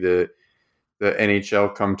see the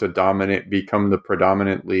NHL become the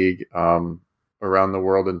predominant league around the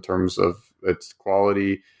world in terms of its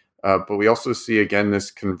quality. But we also see again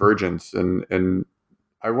this convergence, and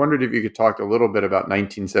I wondered if you could talk a little bit about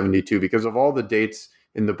 1972, because of all the dates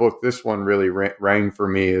in the book, this one really rang for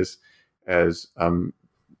me as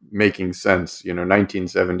making sense.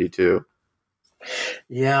 1972.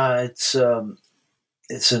 Yeah, it's an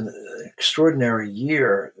extraordinary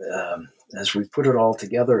year as we put it all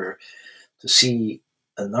together to see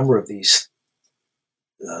a number of these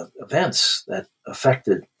events that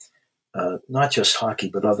affected not just hockey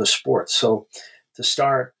but other sports. So to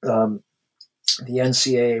start, the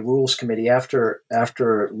NCAA Rules Committee, after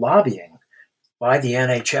lobbying by the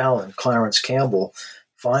NHL and Clarence Campbell,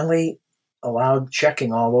 finally allowed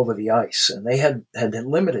checking all over the ice. And they had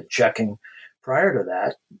limited checking prior to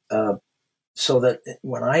that, so that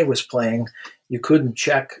when I was playing, you couldn't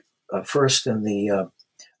check first in the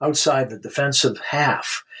outside the defensive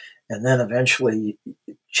half, and then eventually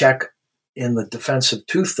check in the defensive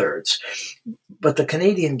 2/3. But the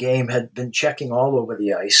Canadian game had been checking all over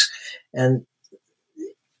the ice. And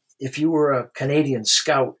if you were a Canadian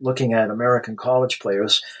scout looking at American college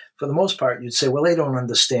players, for the most part, you'd say, well, they don't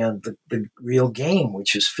understand the real game,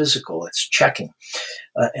 which is physical. It's checking.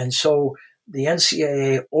 And so the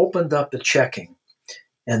NCAA opened up the checking,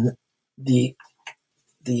 and the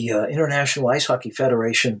International Ice Hockey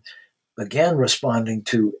Federation, again responding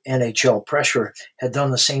to NHL pressure, had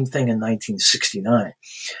done the same thing in 1969.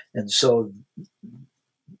 And so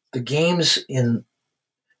the games in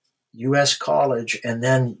U.S. college and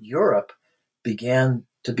then Europe began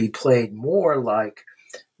to be played more like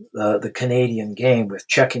the Canadian game, with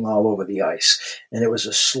checking all over the ice. And it was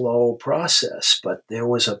a slow process, but there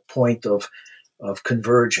was a point of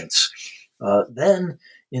convergence. Then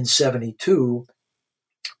in 72,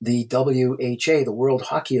 the WHA, the World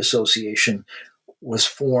Hockey Association, was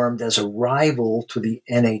formed as a rival to the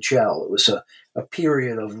NHL. It was a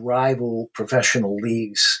period of rival professional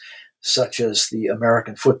leagues such as the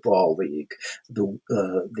American Football League, the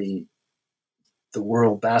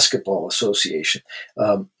World Basketball Association,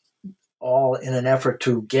 all in an effort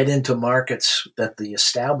to get into markets that the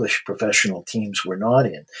established professional teams were not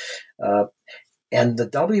in. And the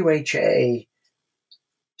WHA,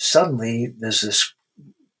 suddenly there's this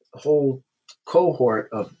whole cohort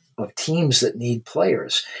of teams that need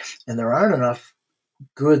players, and there aren't enough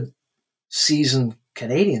good seasoned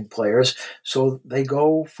Canadian players, so they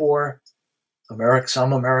go for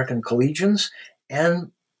some American collegians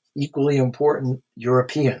and equally important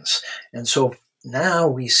Europeans. And so now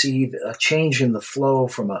we see a change in the flow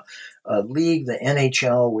from a league, the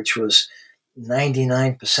NHL, which was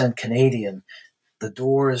 99% Canadian. The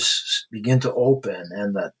doors begin to open,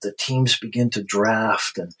 and the teams begin to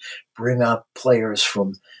draft and bring up players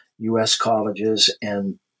from U.S. colleges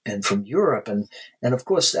and from Europe. And of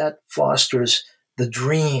course, that fosters the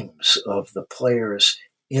dreams of the players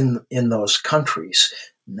in those countries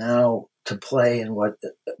now to play in what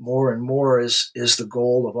more and more is the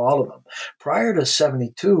goal of all of them. Prior to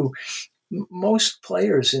 72, most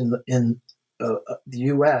players in the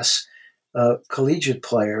U.S., collegiate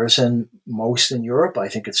players, and most in Europe, I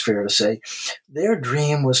think it's fair to say, their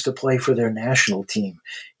dream was to play for their national team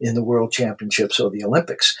in the World Championships or the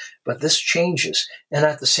Olympics. But this changes. And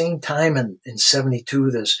at the same time, in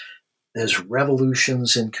 72, there's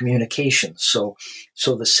revolutions in communications. So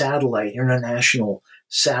the international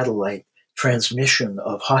satellite transmission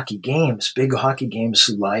of hockey games, big hockey games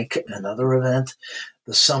like another event,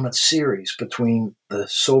 the Summit Series between the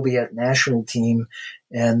Soviet national team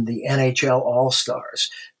and the NHL All-Stars.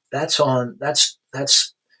 That's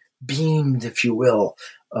beamed, if you will,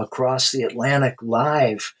 across the Atlantic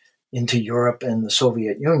live into Europe and the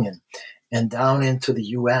Soviet Union and down into the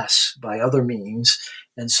US by other means.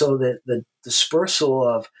 And so the dispersal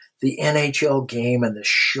of the NHL game and the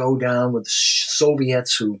showdown with the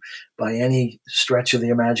Soviets, who by any stretch of the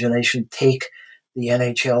imagination take the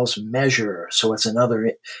NHL's measure. So it's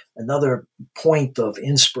another point of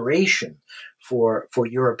inspiration for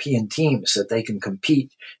European teams, that they can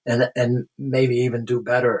compete and maybe even do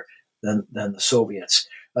better than the Soviets,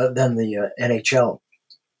 than the NHL.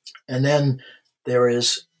 And then there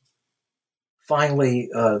is finally,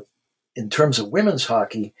 in terms of women's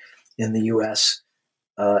hockey in the U.S.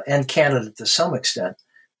 And Canada to some extent,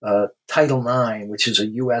 Title IX, which is a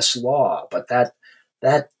U.S. law, but that's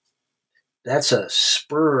a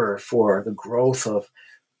spur for the growth of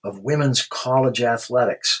women's college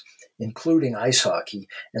athletics, including ice hockey,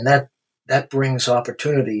 and that brings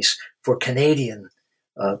opportunities for Canadian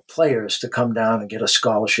players to come down and get a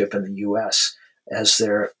scholarship in the U.S. as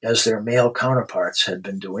their male counterparts had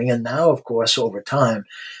been doing. And now, of course, over time,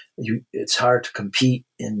 it's hard to compete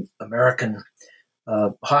in American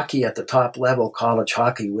hockey at the top level, college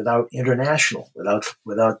hockey, without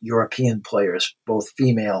without European players, both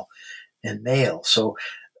female and male. So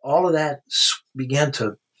all of that began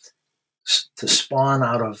to spawn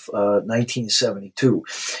out of 1972.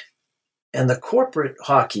 And the corporate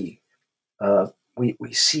hockey,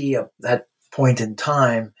 we see that point in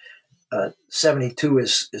time. 72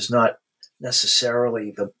 is not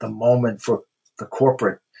necessarily the moment for the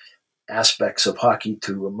corporate aspects of hockey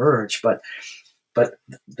to emerge, but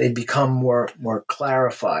they become more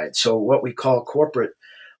clarified. So what we call corporate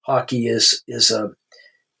hockey is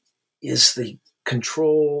the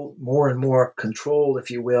control, more and more controlled, if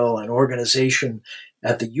you will, an organization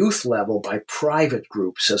at the youth level by private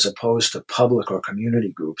groups as opposed to public or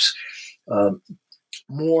community groups.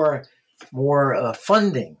 More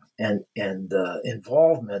funding and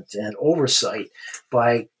involvement and oversight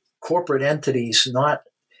by corporate entities, not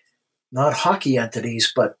hockey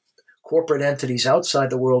entities, but corporate entities outside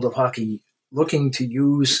the world of hockey looking to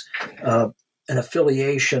use an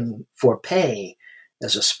affiliation for pay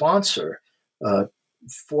as a sponsor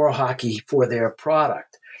for hockey for their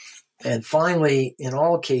product. And finally, in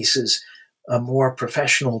all cases, a more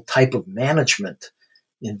professional type of management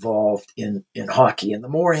involved in hockey. And the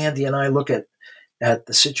more Andy and I look at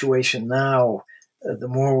the situation now, the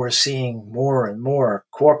more we're seeing more and more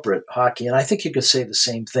corporate hockey. And I think you could say the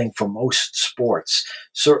same thing for most sports.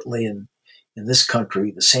 Certainly in this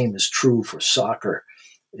country, the same is true for soccer.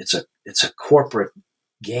 It's a corporate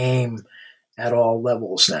game at all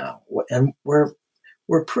levels now. And we're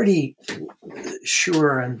pretty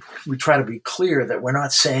sure, and we try to be clear that we're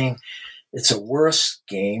not saying it's a worse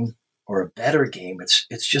game or a better game.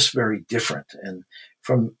 It's just very different. And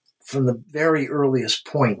from the very earliest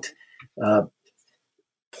point,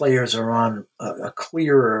 players are on a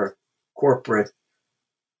clearer corporate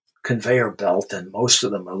conveyor belt, and most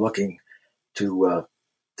of them are looking to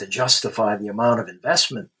justify the amount of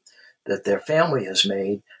investment that their family has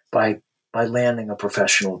made by landing a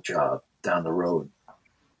professional job down the road.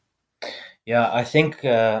 Yeah, I think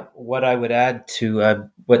what I would add to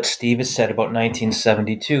what Steve has said about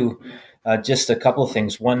 1972, just a couple of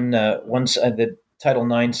things. One, the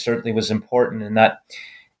Title IX certainly was important in that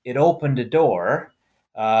it opened a door.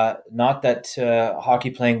 Not that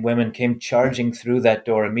hockey-playing women came charging through that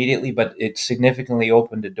door immediately, but it significantly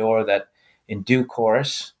opened a door that in due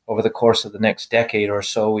course, over the course of the next decade or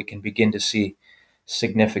so, we can begin to see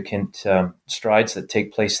significant strides that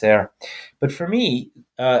take place there. But for me,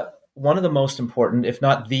 one of the most important, if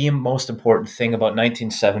not the most important thing about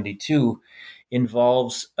 1972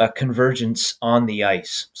 involves a convergence on the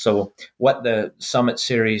ice. So what the Summit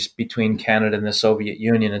Series between Canada and the Soviet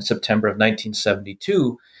Union in September of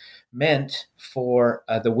 1972 meant for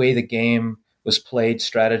the way the game was played,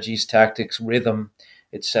 strategies, tactics, rhythm,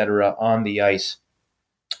 etc. on the ice.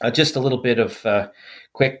 Just a little bit of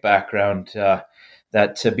quick background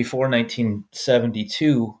that before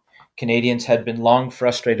 1972, Canadians had been long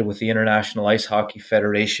frustrated with the International Ice Hockey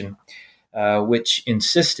Federation, which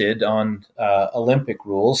insisted on Olympic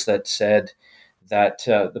rules that said that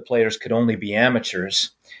the players could only be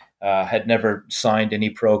amateurs, had never signed any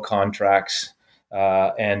pro contracts,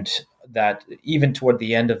 and that even toward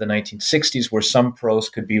the end of the 1960s, where some pros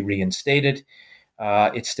could be reinstated,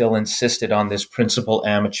 it still insisted on this principal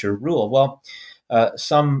amateur rule. Well,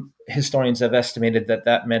 some historians have estimated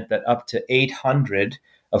that meant that up to 800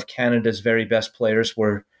 of Canada's very best players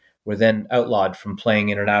were then outlawed from playing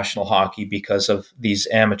international hockey because of these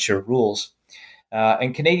amateur rules.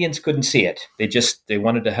 And Canadians couldn't see it. They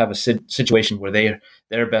wanted to have a situation where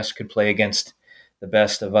their best could play against the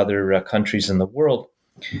best of other countries in the world.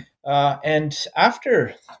 And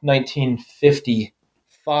after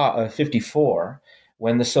 1954,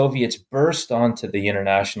 when the Soviets burst onto the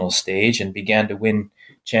international stage and began to win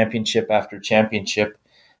championship after championship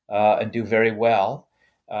and do very well,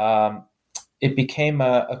 it became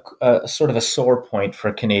a sort of a sore point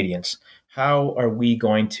for Canadians. How are we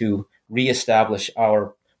going to reestablish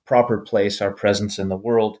our proper place, our presence in the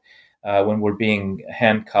world when we're being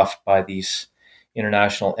handcuffed by these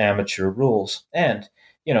international amateur rules? And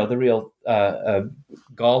the real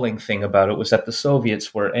galling thing about it was that the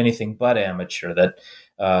Soviets were anything but amateur,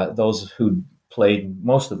 that those who played,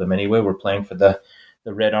 most of them anyway, were playing for the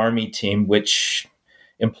Red Army team, which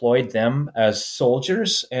employed them as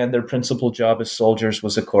soldiers, and their principal job as soldiers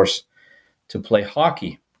was, of course, to play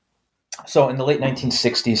hockey. So in the late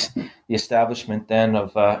 1960s, the establishment then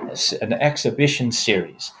of an exhibition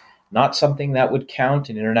series, not something that would count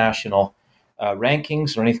in international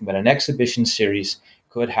rankings or anything, but an exhibition series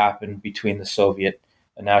could happen between the Soviet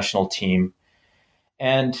national team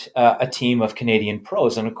and a team of Canadian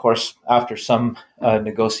pros. And of course, after some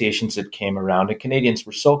negotiations that came around, the Canadians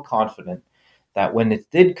were so confident that when it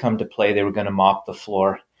did come to play, they were going to mop the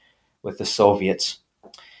floor with the Soviets.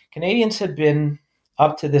 Canadians had been,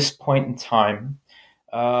 up to this point in time,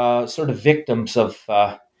 sort of victims of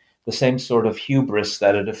the same sort of hubris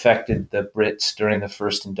that had affected the Brits during the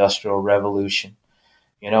First Industrial Revolution.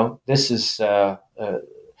 This is our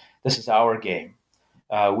game.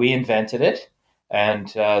 We invented it, and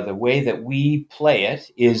the way that we play it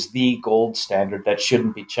is the gold standard that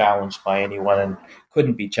shouldn't be challenged by anyone and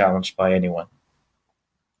couldn't be challenged by anyone.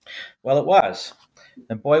 Well, it was.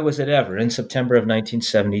 And boy, was it ever. In September of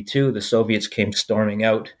 1972, the Soviets came storming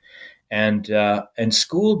out and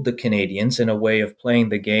schooled the Canadians in a way of playing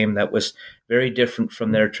the game that was very different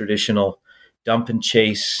from their traditional dump and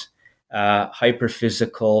chase,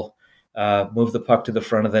 hyper-physical, move the puck to the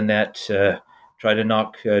front of the net, try to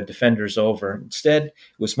knock defenders over. Instead, it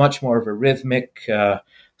was much more of a rhythmic,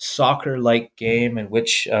 soccer-like game in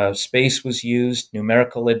which space was used,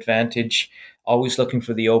 numerical advantage, always looking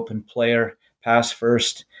for the open player, pass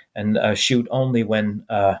first, and shoot only when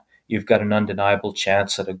you've got an undeniable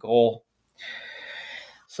chance at a goal.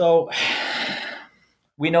 So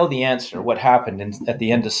we know the answer. What happened at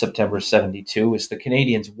the end of September 72 is the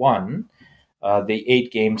Canadians won the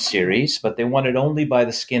 8-game series, but they won it only by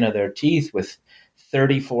the skin of their teeth with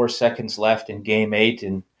 34 seconds left in Game 8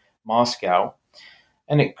 in Moscow.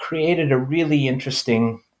 And it created a really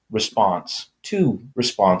interesting response, two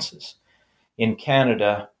responses. In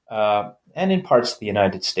Canada and in parts of the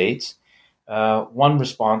United States, one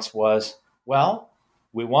response was, well,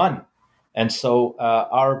 we won. And so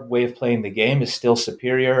our way of playing the game is still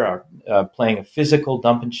superior. Our playing a physical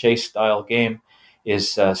dump and chase style game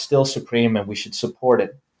is still supreme, and we should support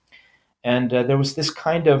it. And there was this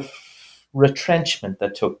kind of retrenchment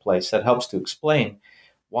that took place that helps to explain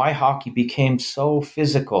why hockey became so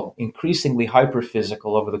physical, increasingly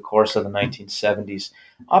hyper-physical over the course of the 1970s,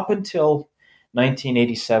 up until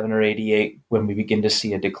 1987 or 88, when we begin to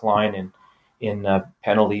see a decline in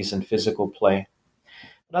penalties and physical play.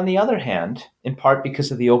 But on the other hand, in part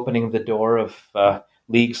because of the opening of the door of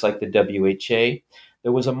leagues like the WHA,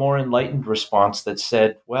 there was a more enlightened response that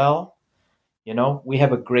said, well, we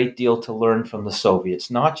have a great deal to learn from the Soviets,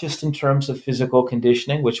 not just in terms of physical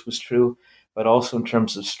conditioning, which was true, but also in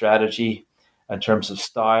terms of strategy, in terms of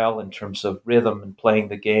style, in terms of rhythm and playing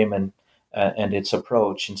the game and its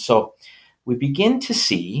approach. And so we begin to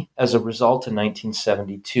see, as a result in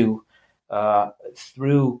 1972,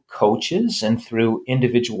 through coaches and through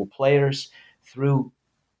individual players, through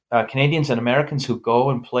Canadians and Americans who go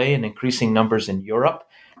and play in increasing numbers in Europe,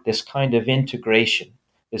 this kind of integration,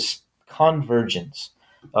 this convergence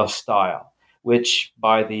of style, which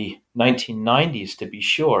by the 1990s, to be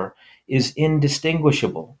sure, is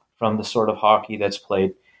indistinguishable from the sort of hockey that's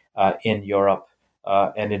played in Europe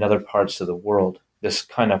and in other parts of the world. This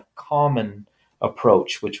kind of common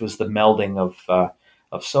approach, which was the melding of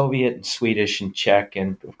Soviet and Swedish and Czech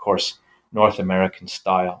and, of course, North American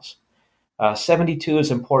styles. 72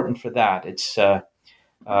 is important for that. It's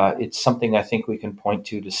something I think we can point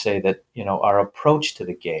to say that our approach to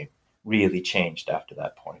the game really changed after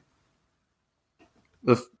that point.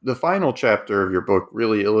 The final chapter of your book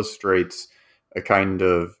really illustrates a kind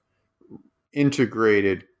of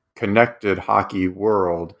integrated, connected hockey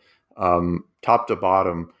world, top to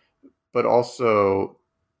bottom, but also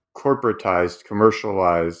corporatized,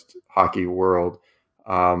 commercialized hockey world.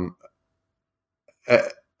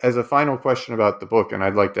 As a final question about the book, and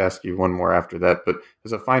I'd like to ask you one more after that, but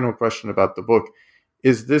as a final question about the book,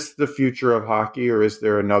 is this the future of hockey, or is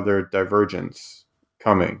there another divergence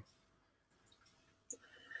coming?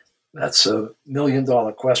 That's $1 million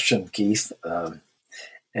question, Keith.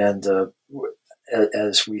 And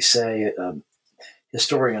as we say,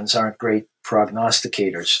 historians aren't great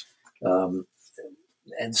prognosticators.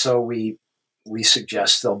 And so we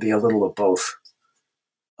suggest there'll be a little of both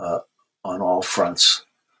on all fronts.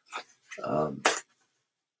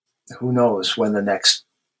 Who knows when the next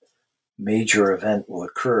major event will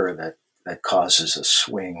occur that causes a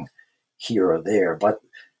swing here or there. But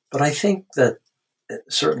I think that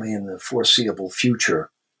certainly in the foreseeable future,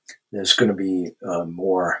 there's going to be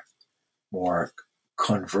more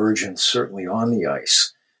convergence, certainly on the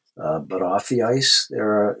ice. But off the ice, there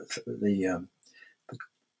are the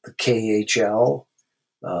KHL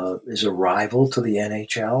is a rival to the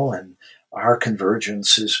NHL, and our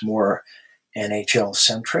convergence is more NHL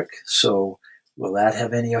centric. So, will that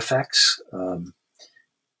have any effects?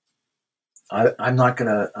 I'm not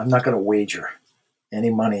gonna wager any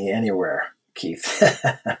money anywhere, Keith.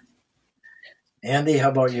 Andy, how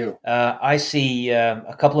about you? I see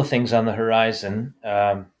a couple of things on the horizon.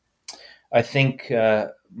 I think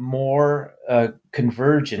more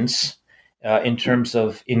convergence in terms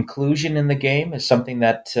of inclusion in the game is something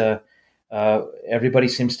that everybody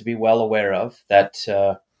seems to be well aware of, that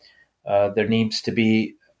there needs to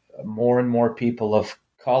be more and more people of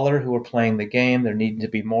color who are playing the game. There need to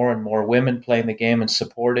be more and more women playing the game and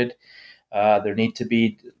supported. There need to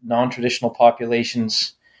be non-traditional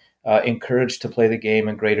populations encouraged to play the game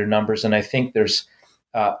in greater numbers. And I think there's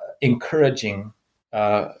encouraging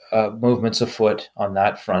movements afoot on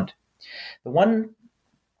that front. The one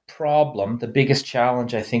problem, the biggest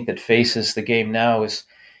challenge I think that faces the game now is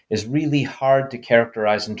really hard to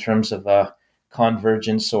characterize in terms of a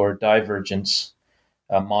convergence or divergence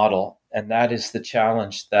model. And that is the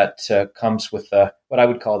challenge that comes with what I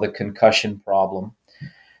would call the concussion problem.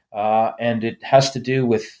 And it has to do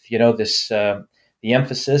with, this the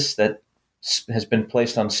emphasis that has been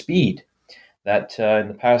placed on speed. That in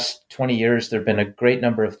the past 20 years, there have been a great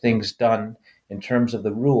number of things done in terms of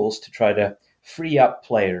the rules to try to free up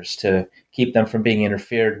players, to keep them from being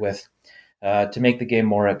interfered with, to make the game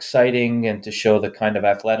more exciting and to show the kind of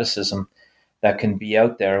athleticism that can be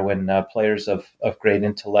out there when players of great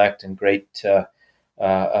intellect and great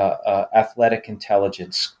athletic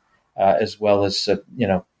intelligence, as well as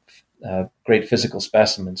great physical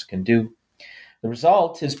specimens can do. The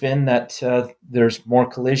result has been that there's more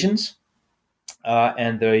collisions,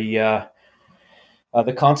 and the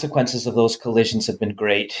consequences of those collisions have been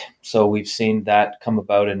great. So we've seen that come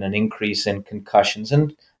about in an increase in concussions,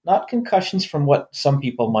 and not concussions from what some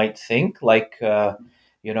people might think, like an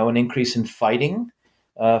increase in fighting.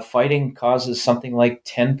 Fighting causes something like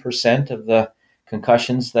 10% of the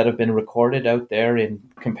concussions that have been recorded out there in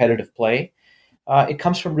competitive play. It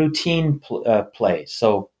comes from routine play,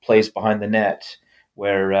 so plays behind the net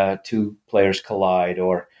where two players collide,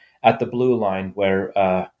 or at the blue line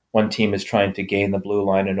where one team is trying to gain the blue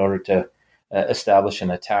line in order to establish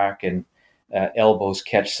an attack, and elbows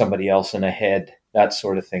catch somebody else in the head, that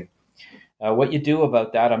sort of thing. What you do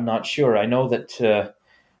about that, I'm not sure. I know that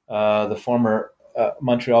the former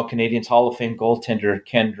Montreal Canadiens Hall of Fame goaltender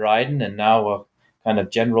Ken Dryden, and now a kind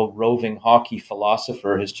of general roving hockey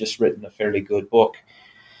philosopher, has just written a fairly good book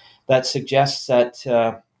that suggests that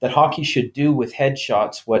that hockey should do with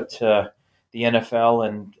headshots what the NFL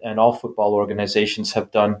and all football organizations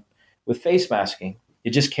have done with face masking.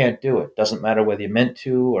 You just can't do it. Doesn't matter whether you meant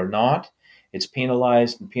to or not. It's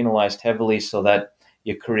penalized, and penalized heavily, so that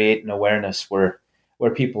you create an awareness where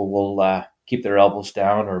people will keep their elbows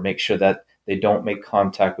down or make sure that they don't make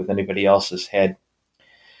contact with anybody else's head.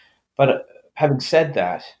 But having said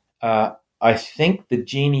that, I think the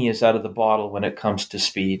genie is out of the bottle when it comes to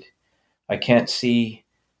speed. I can't see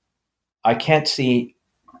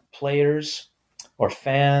players or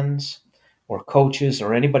fans or coaches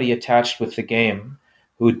or anybody attached with the game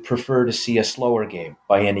who would prefer to see a slower game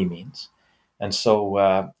by any means. And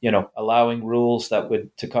so, allowing rules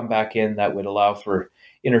to come back in that would allow for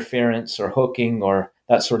interference or hooking or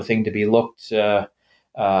that sort of thing to be looked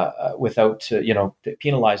without,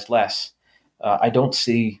 penalized less. I don't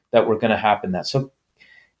see that we're going to happen that. So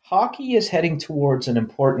hockey is heading towards an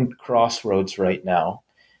important crossroads right now.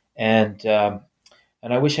 And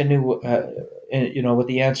I wish I knew, what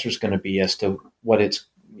the answer is going to be as to what it's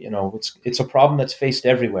a problem that's faced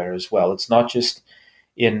everywhere as well. It's not just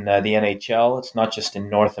in the NHL. It's not just in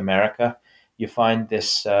North America. You find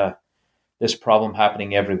this problem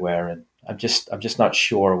happening everywhere, and I'm just not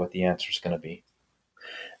sure what the answer is going to be.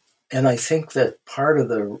 And I think that part of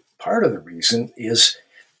the reason is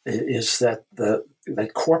that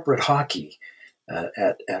that corporate hockey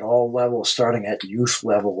at all levels, starting at youth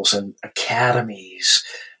levels and academies,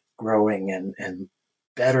 growing and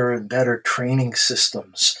better training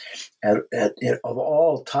systems of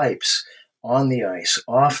all types, on the ice,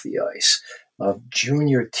 off the ice, of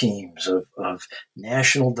junior teams, of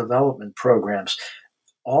national development programs.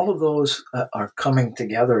 All of those are coming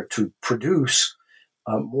together to produce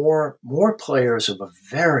more players of a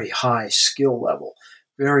very high skill level,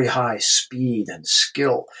 very high speed and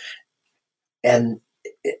skill. And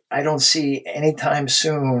I don't see anytime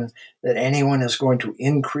soon that anyone is going to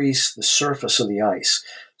increase the surface of the ice.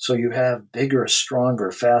 So you have bigger,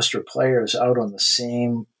 stronger, faster players out on the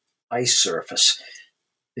same ice surface.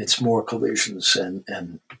 It's more collisions,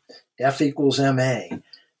 and F equals MA,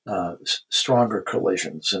 stronger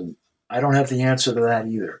collisions. And I don't have the answer to that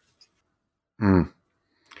either.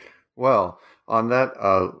 Well, on that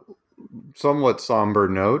somewhat somber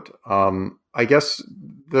note, I guess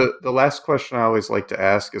the last question I always like to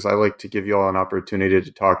ask is I like to give you all an opportunity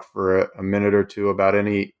to talk for a minute or two about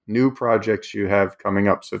any new projects you have coming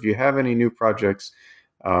up. So if you have any new projects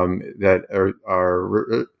that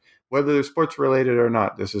are whether they're sports related or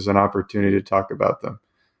not, this is an opportunity to talk about them.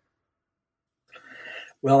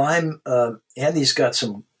 Well, Andy's got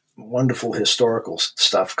some wonderful historical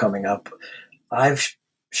stuff coming up. I've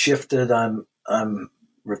shifted. I'm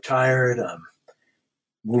retired. I'm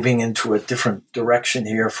moving into a different direction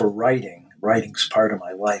here for writing. Writing's part of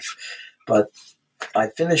my life. But I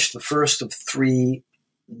finished the first of 3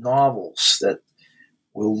 novels that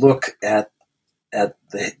will look at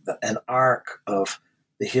an arc of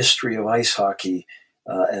the history of ice hockey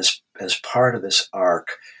as part of this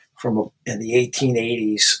arc from in the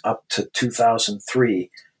 1880s up to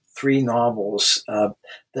 2003. 3 novels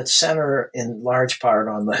that center in large part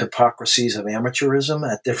on the hypocrisies of amateurism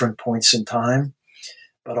at different points in time,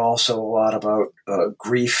 but also a lot about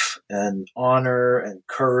grief and honor and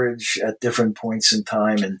courage at different points in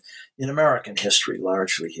time and in American history,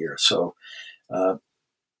 largely here. So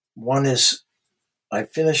one is, I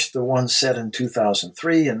finished the one set in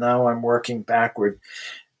 2003, and now I'm working backward.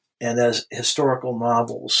 And as historical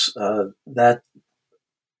novels, that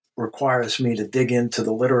requires me to dig into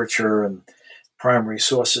the literature and primary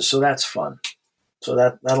sources. So that's fun. So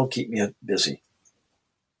that'll keep me busy.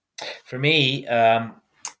 For me,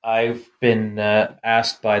 I've been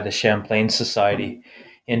asked by the Champlain Society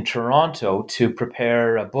in Toronto to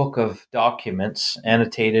prepare a book of documents,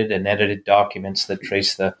 annotated and edited documents that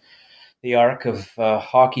trace the arc of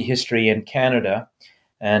hockey history in Canada.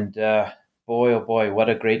 And boy, oh boy, what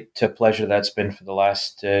a great pleasure that's been for the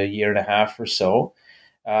last year and a half or so.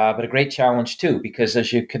 But a great challenge too, because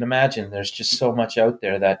as you can imagine, there's just so much out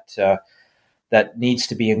there that needs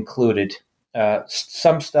to be included.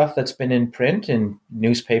 Some stuff that's been in print in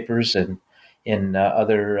newspapers and in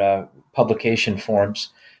other publication forms,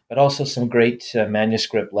 but also some great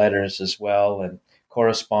manuscript letters as well, and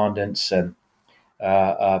correspondence and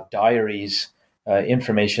diaries,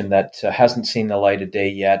 information that hasn't seen the light of day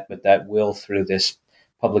yet, but that will through this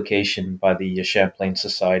publication by the Champlain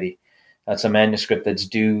Society. That's a manuscript that's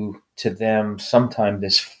due to them sometime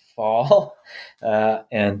this fall,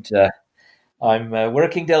 and I'm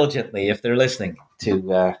working diligently, if they're listening,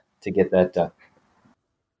 to get that done.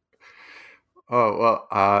 Oh, well,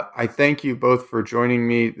 I thank you both for joining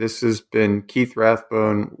me. This has been Keith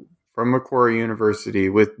Rathbone from Macquarie University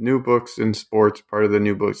with New Books in Sports, part of the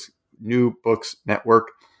New Books Network.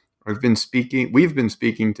 We've been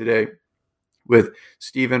speaking today with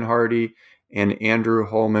Stephen Hardy and Andrew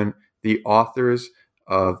Holman, the authors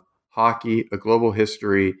of Hockey, A Global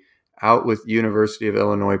History, out with University of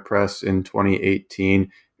Illinois Press in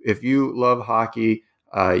 2018. If you love hockey,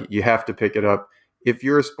 you have to pick it up. If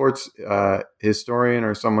you're a sports historian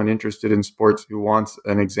or someone interested in sports who wants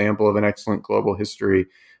an example of an excellent global history,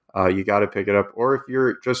 you got to pick it up. Or if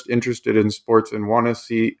you're just interested in sports and want to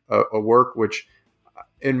see a work which,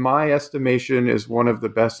 in my estimation, is one of the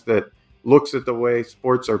best that looks at the way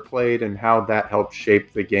sports are played and how that helps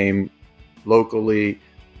shape the game locally,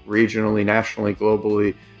 regionally, nationally,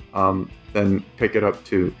 globally, then pick it up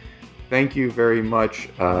too. Thank you very much,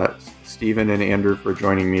 Stephen and Andrew, for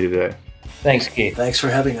joining me today. Thanks, Keith. Thanks for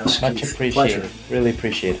having us. Much Keith. appreciated. Pleasure. Really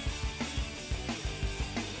appreciate it.